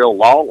killing real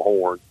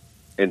longhorns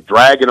and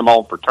dragging them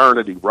on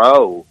fraternity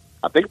row,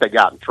 I think they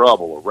got in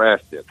trouble,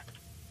 arrested.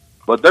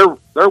 But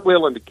they're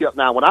willing to kill.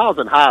 Now, when I was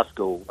in high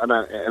school, and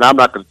I'm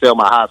not going to tell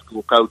my high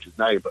school coach's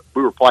name, but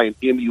we were playing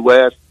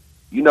MUS.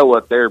 You know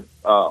what their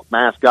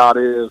mascot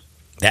is?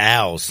 The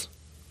Owls.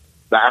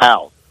 The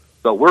Owls.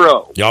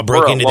 So y'all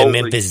broke into the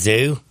Memphis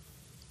Zoo?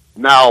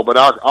 No, but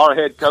our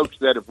head coach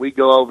said if we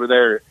go over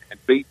there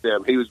and beat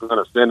them, he was going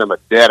to send them a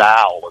dead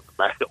owl in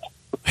the mail.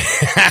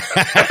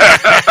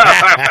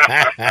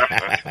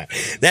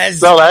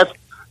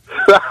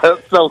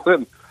 So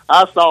when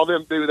I saw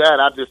them do that,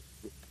 I just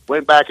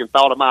went back and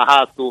thought of my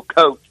high school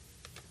coach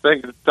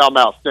talking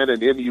about sending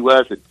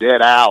MUS a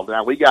dead owl.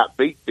 Now, we got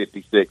beat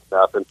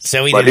 56-0.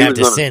 So he didn't have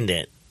to send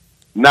it.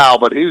 No,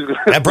 but he was going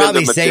to That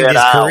probably saved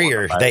his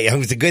career. It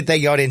was a good thing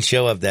y'all didn't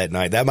show up that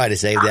night. That might have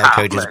saved that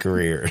coach's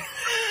career.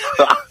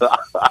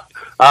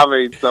 I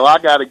mean, so I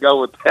got to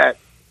go with that,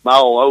 my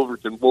old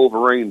Overton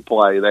Wolverine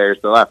play there.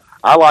 So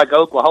I like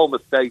Oklahoma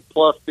State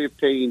plus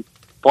 15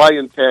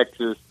 playing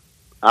Texas.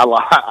 I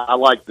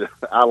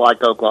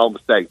like Oklahoma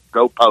State.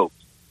 Go Pokes.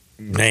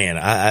 Man,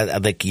 I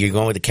think you're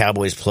going with the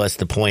Cowboys plus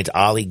the points.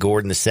 Ollie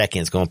Gordon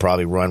II is going to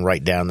probably run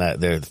right down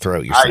their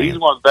throat. You're saying he's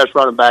one of the best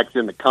running backs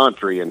in the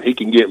country, and he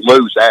can get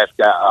loose.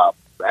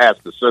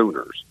 Ask the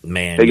Sooners.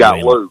 Man, he got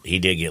loose. He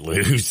did get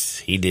loose.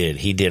 He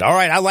did. All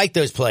right, I like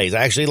those plays.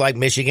 I actually like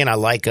Michigan. I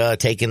like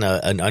taking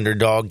an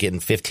underdog,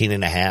 getting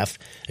 15.5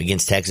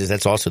 against Texas.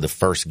 That's also the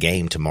first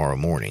game tomorrow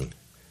morning.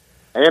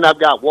 And I've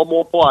got one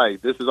more play.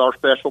 This is our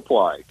special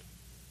play.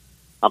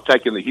 I'm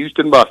taking the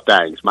Houston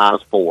Mustangs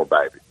 -4,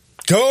 baby.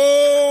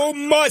 Go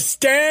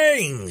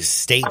Mustangs!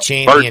 State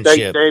championship. First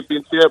state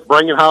championship.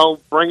 Bring it home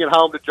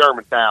to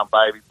Germantown,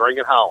 baby. Bring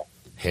it home.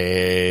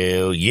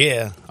 Hell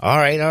yeah. All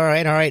right.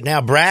 Now,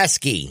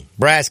 Braskey,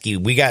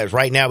 we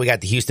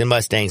got the Houston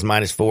Mustangs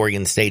 -4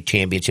 in the state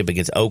championship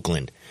against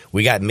Oakland.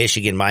 We got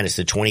Michigan minus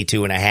the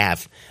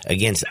 22.5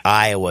 against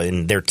Iowa,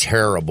 and they're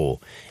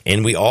terrible.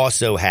 And we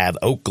also have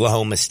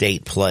Oklahoma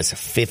State plus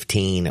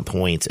 15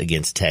 points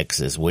against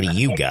Texas. What do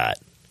you got?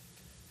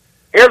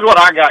 Here's what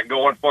I got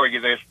going for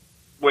you this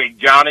week,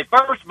 Johnny.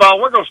 First of all,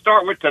 we're going to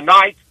start with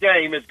tonight's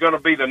game. It's going to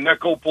be the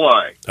nickel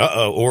play.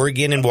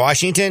 Oregon and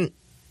Washington?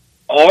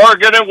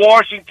 Oregon and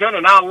Washington,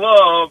 and I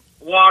love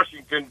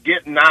Washington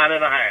getting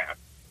 9.5.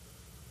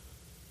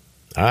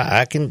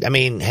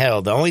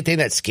 The only thing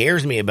that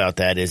scares me about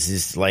that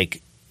is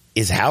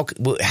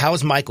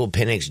how's Michael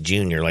Penix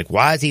Jr.? Like,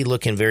 why is he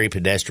looking very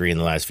pedestrian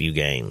the last few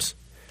games?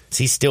 Is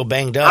he still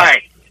banged up?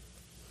 Hey,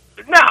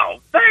 no,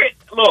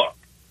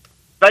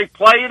 they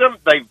played them,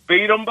 they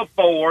beat them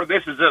before.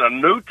 This is at a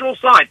neutral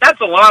site. That's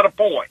a lot of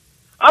points.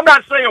 I'm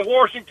not saying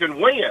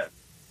Washington wins,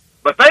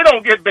 but they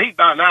don't get beat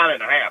by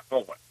 9.5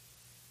 points.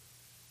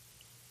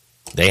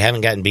 They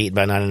haven't gotten beat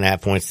by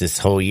 9.5 points this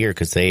whole year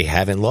because they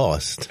haven't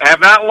lost. Have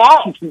not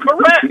lost.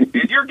 Correct.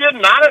 If you're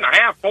getting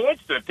 9.5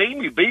 points to a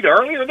team you beat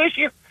earlier this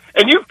year,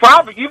 and you've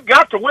got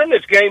to win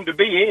this game to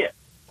be in.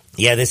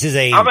 Yeah, this is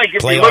a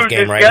playoff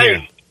game right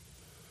here.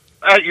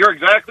 You're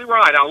exactly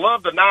right. I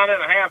love the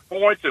 9.5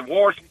 points in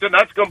Washington.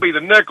 That's going to be the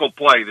nickel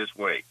play this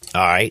week.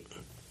 All right.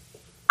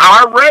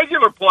 Our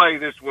regular play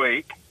this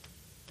week,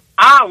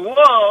 I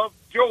love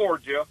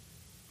Georgia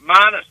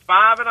minus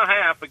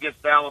 5.5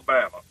 against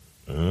Alabama.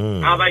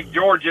 I think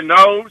Georgia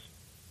knows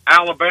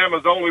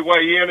Alabama's only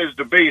way in is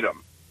to beat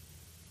them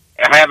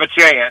and have a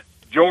chance.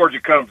 Georgia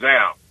comes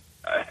out.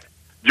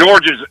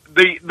 Georgia's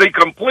the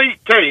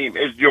complete team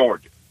is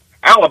Georgia.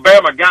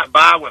 Alabama got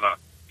by with a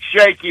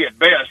shaky at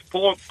best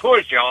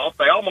push off.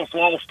 They almost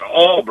lost to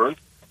Auburn.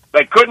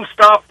 They couldn't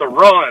stop the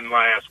run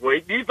last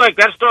week. Do you think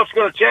that stuff's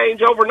going to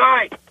change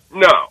overnight?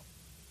 No.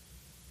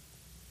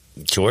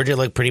 Georgia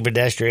looked pretty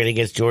pedestrian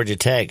against Georgia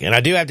Tech. And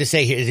I do have to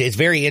say, it's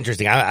very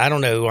interesting. I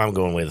don't know who I'm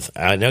going with.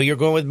 I know you're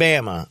going with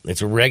Bama.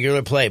 It's a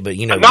regular play, but,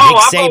 no, I'm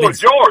going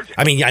with Georgia.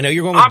 I know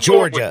you're going with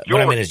Georgia.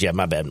 What I meant is,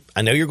 my bad.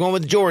 I know you're going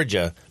with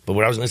Georgia, but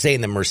what I was going to say, in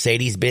the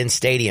Mercedes-Benz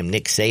Stadium,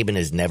 Nick Saban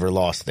has never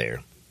lost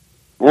there.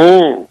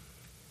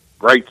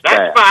 Great stat.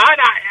 That's fine.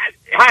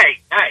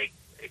 Hey,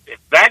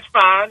 that's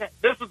fine.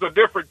 This is a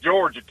different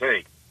Georgia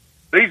team.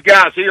 These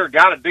guys here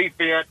got a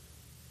defense,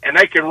 and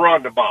they can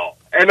run the ball,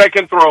 and they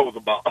can throw the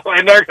ball,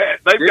 and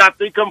they've got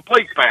the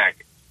complete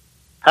package.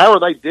 How are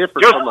they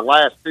different from the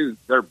last two?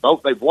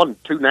 They've won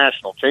 2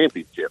 national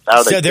championships. How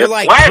are they they're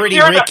like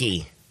Pretty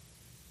Ricky.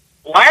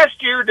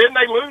 Last year, didn't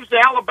they lose to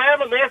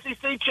Alabama in the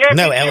SEC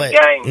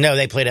championship game? No,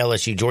 they played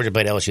LSU. Georgia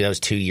played LSU. That was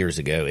 2 years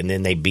ago, and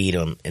then they beat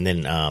them, and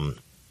then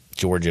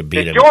Georgia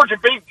beat them. Georgia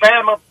beat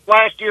Bama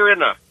last year in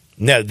the...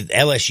 No,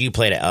 LSU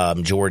played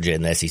Georgia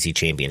in the SEC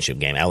championship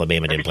game.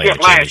 Alabama didn't play in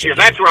the last championship year.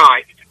 game. That's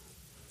right.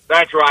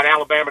 That's right.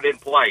 Alabama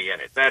didn't play in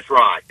it. That's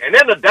right. And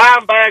then the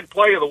dime bag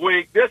play of the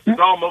week. This is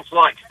almost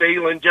like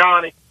stealing,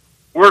 Johnny.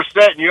 We're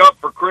setting you up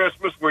for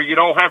Christmas where you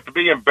don't have to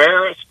be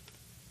embarrassed.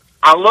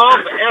 I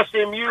love the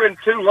SMU and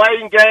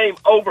Tulane game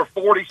over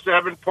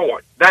 47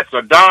 points. That's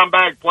a dime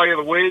bag play of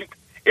the week.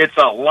 It's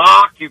a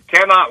lock. You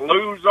cannot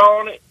lose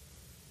on it.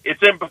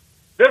 It's in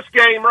this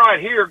game right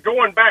here,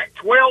 going back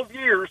 12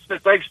 years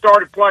since they've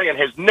started playing,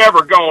 has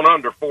never gone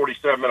under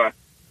 47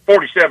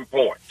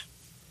 points.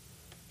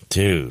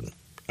 Dude.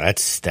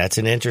 That's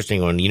an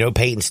interesting one.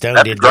 Peyton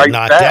Stone did get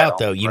knocked out,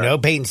 though.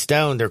 Peyton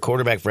Stone, their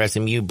quarterback for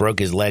SMU, broke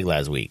his leg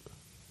last week.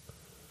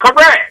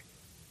 Correct.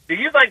 Do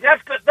you think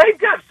that's good? They've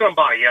got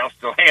somebody else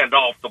to hand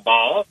off the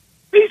ball.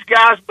 These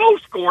guys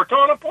both score a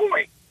ton of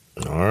points.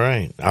 All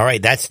right.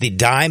 That's the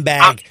dime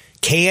bag.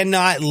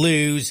 Cannot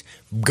lose.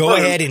 Go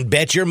ahead and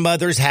bet your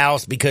mother's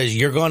house because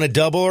you're going to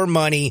double her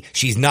money.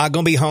 She's not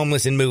going to be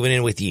homeless and moving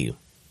in with you.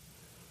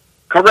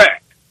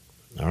 Correct.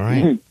 All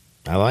right.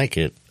 I like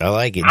it.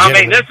 I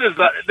mean, this is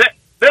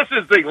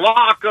the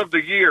lock of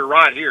the year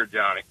right here,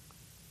 Johnny.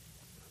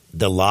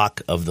 The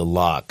lock of the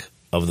lock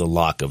of the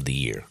lock of the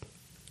year.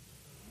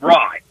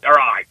 Right. All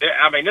right.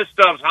 I mean, this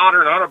stuff's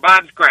hotter than Hunter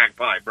Biden's crack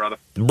pipe, brother.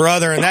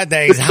 And that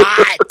thing's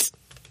hot.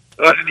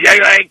 You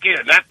ain't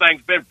kidding. That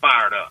thing's been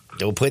fired up.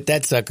 Don't put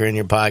that sucker in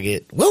your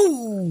pocket.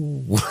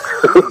 Woo!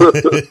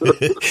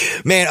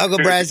 Man, Uncle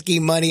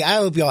Braskey Money, I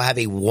hope y'all have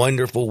a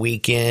wonderful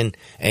weekend,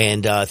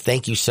 and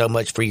thank you so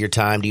much for your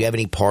time. Do you have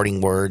any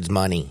parting words,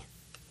 Money?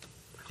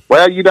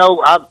 Well,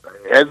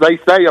 as they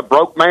say, a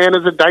broke man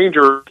is a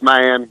dangerous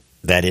man.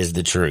 That is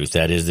the truth.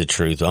 That is the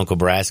truth. Uncle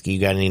Braskey, you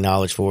got any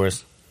knowledge for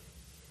us?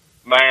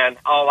 Man,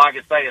 all I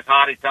can say is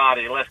hotty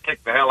toddy. Let's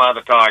kick the hell out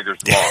of the Tigers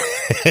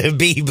tomorrow.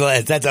 Be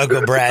blessed. That's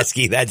Uncle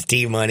Braskey. That's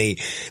T-Money.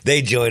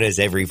 They join us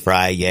every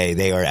Friday.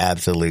 They are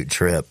absolute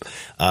trip.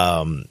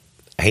 I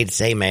hate to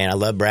say, man, I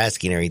love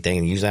Braskey and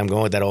everything. Usually I'm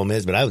going with that Ole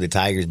Miss, but I hope the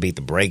Tigers beat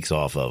the brakes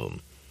off of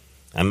them.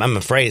 I'm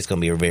afraid it's going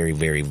to be a very,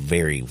 very,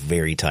 very,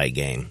 very tight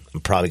game. I'm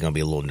probably going to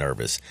be a little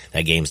nervous.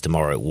 That game's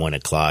tomorrow at 1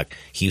 o'clock.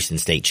 Houston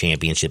State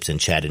Championships in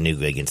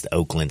Chattanooga against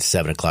Oakland,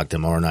 7 o'clock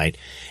tomorrow night.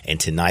 And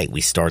tonight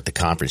we start the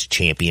conference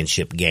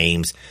championship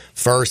games.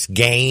 First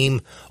game,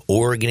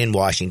 Oregon and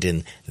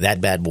Washington. That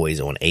bad boy is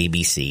on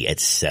ABC at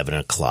 7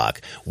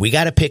 o'clock. We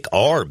got to pick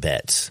our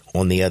bets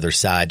on the other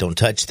side. Don't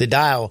touch the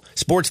dial.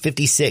 Sports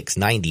 56,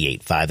 98.5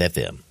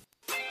 FM.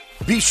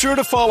 Be sure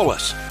to follow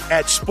us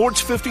at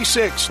Sports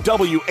 56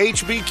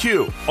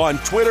 WHBQ on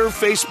Twitter,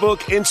 Facebook,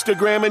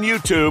 Instagram, and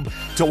YouTube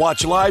to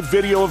watch live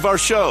video of our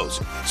shows,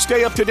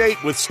 stay up to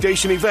date with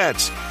station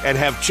events, and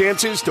have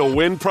chances to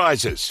win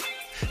prizes.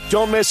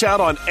 Don't miss out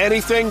on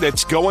anything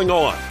that's going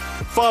on.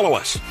 Follow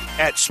us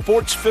at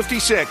Sports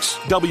 56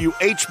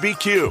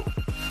 WHBQ.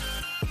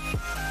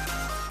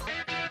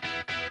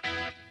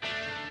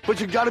 But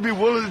you got to be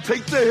willing to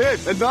take the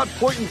hit and not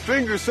pointing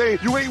fingers saying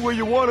you ain't where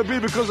you want to be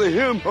because of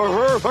him or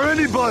her or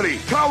anybody.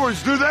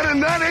 Cowards do that,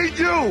 and that ain't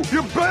you.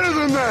 You're better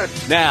than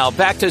that. Now,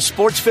 back to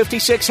Sports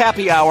 56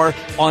 Happy Hour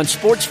on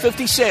Sports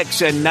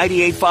 56 and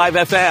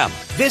 98.5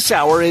 FM. This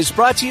hour is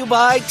brought to you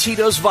by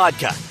Tito's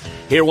Vodka.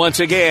 Here once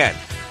again,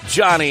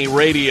 Johnny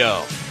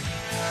Radio.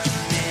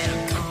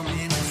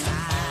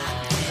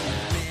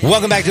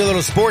 Welcome back to a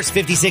little Sports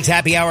 56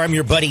 Happy Hour. I'm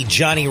your buddy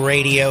Johnny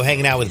Radio,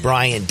 hanging out with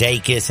Brian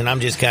Dacus, and I'm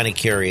just kind of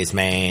curious,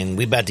 man.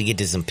 We're about to get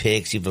to some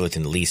picks. You've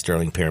listened to Lee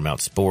Sterling,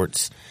 Paramount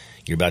Sports.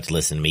 You're about to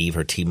listen to me. You've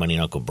heard T-Money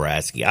and Uncle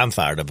Braskey. I'm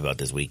fired up about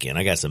this weekend.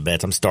 I got some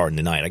bets. I'm starting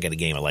tonight. I got a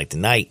game I like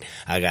tonight.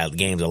 I got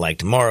games I like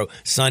tomorrow.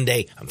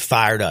 Sunday, I'm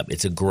fired up.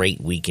 It's a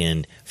great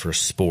weekend for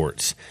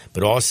sports.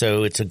 But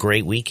also, it's a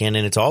great weekend,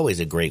 and it's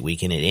always a great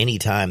weekend at any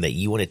time that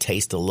you want to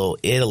taste a little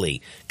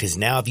Italy. Because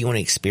now if you want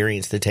to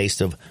experience the taste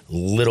of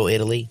Little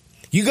Italy,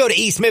 you go to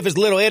East Memphis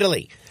Little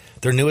Italy.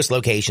 Their newest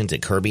locations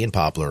at Kirby and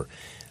Poplar.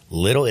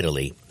 Little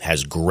Italy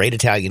has great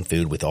Italian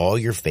food with all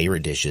your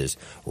favorite dishes.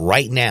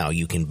 Right now,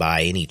 you can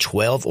buy any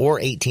 12 or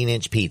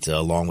 18-inch pizza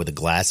along with a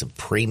glass of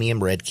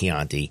premium red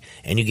Chianti,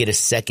 and you get a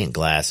second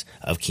glass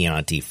of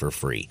Chianti for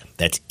free.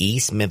 That's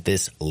East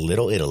Memphis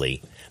Little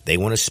Italy. They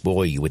want to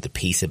spoil you with a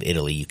piece of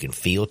Italy you can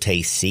feel,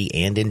 taste, see,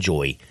 and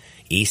enjoy.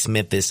 East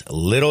Memphis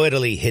Little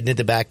Italy, hidden at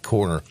the back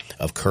corner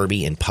of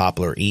Kirby and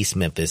Poplar. East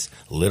Memphis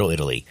Little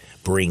Italy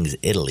brings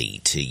Italy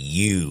to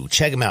you.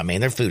 Check them out,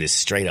 man. Their food is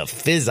straight up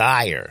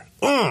fizz-ire.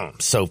 I'm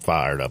so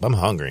fired up. I'm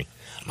hungry.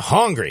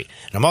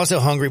 And I'm also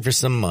hungry for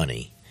some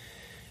money.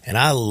 And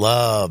I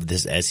love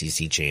this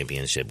SEC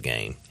championship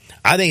game.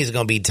 I think it's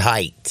going to be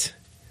tight.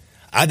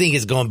 I think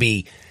it's going to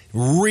be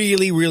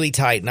really, really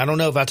tight. And I don't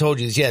know if I told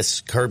you this. Yes,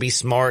 Kirby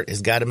Smart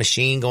has got a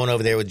machine going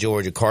over there with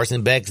Georgia.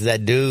 Carson Beck's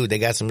that dude. They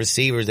got some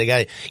receivers. They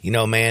got,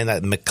 man,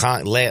 that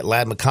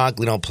Lad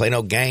McConkley don't play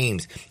no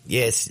games.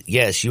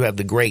 Yes, you have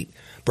the great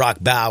Brock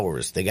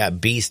Bowers. They got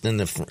beast in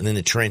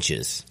the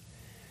trenches.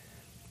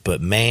 But,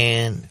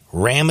 man,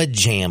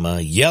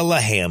 Ramajama,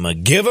 Yellowhammer,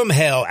 give 'em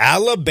hell,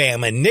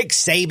 Alabama, Nick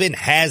Saban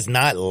has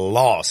not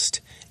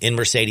lost in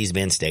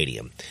Mercedes-Benz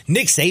Stadium.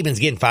 Nick Saban's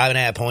getting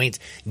 5.5 points.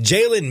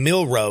 Jalen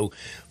Milroe,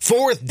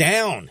 fourth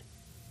down.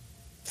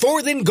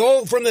 4th and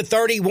goal from the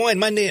 31.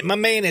 My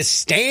man is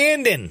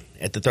standing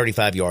at the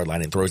 35-yard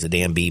line and throws a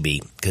damn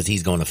BB because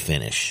he's going to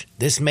finish.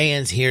 This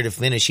man's here to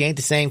finish. He ain't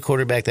the same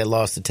quarterback that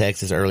lost to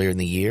Texas earlier in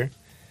the year.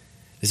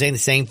 This ain't the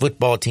same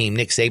football team.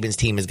 Nick Saban's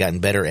team has gotten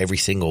better every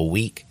single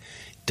week.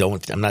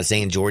 I'm not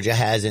saying Georgia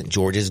hasn't.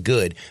 Georgia's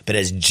good. But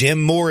as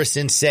Jim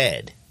Morrison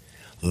said,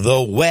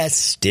 the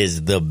West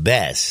is the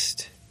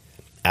best.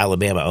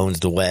 Alabama owns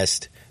the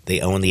West.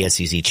 They own the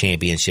SEC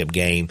championship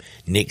game.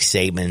 Nick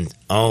Saban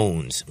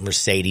owns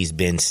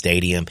Mercedes-Benz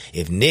Stadium.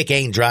 If Nick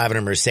ain't driving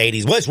a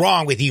Mercedes, what's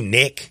wrong with you,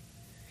 Nick?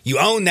 You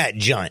own that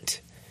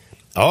junt.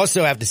 I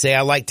also have to say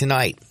I like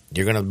tonight.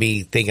 You're going to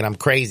be thinking I'm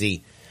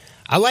crazy.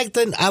 I like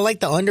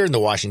the under in the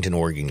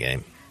Washington-Oregon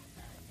game.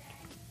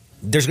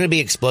 There's going to be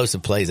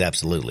explosive plays,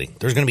 absolutely.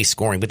 There's going to be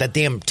scoring, but that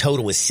damn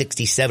total was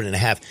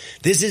 67.5.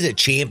 This is a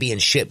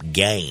championship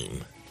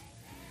game.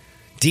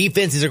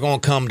 Defenses are going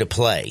to come to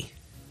play.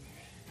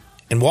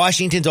 And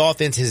Washington's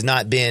offense has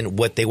not been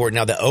what they were.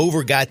 Now, the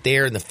over got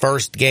there in the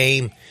first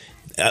game.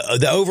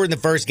 The over in the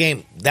first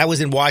game, that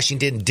was in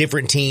Washington,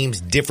 different teams,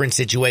 different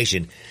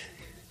situation.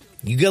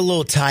 you get a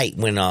little tight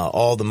when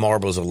all the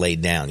marbles are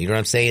laid down. You know what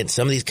I'm saying?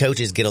 Some of these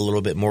coaches get a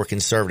little bit more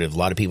conservative. A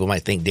lot of people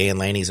might think Dan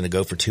Lanning's going to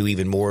go for 2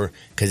 even more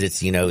because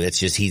it's, it's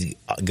just he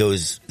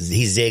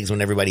zigs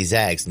when everybody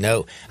zags.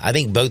 No, I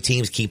think both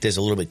teams keep this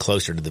a little bit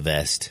closer to the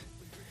vest.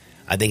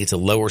 I think it's a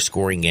lower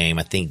scoring game.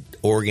 I think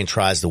Oregon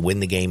tries to win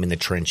the game in the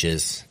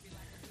trenches.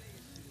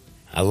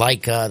 I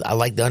like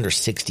the under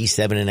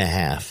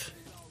 67.5.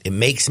 It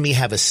makes me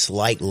have a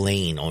slight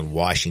lean on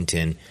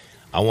Washington.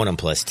 I want them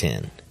plus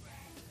 10.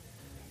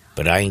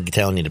 But I ain't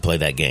telling you to play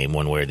that game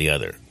one way or the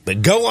other.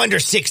 But go under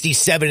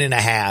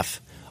 67.5.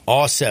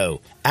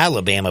 Also,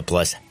 Alabama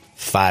plus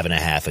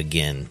 5.5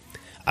 again.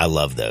 I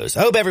love those.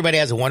 I hope everybody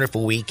has a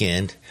wonderful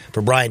weekend.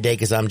 For Brian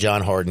Dacus, I'm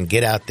John Harden.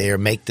 Get out there,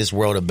 make this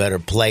world a better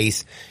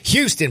place.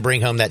 Houston,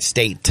 bring home that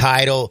state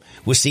title.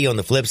 We'll see you on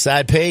the flip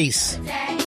side. Peace.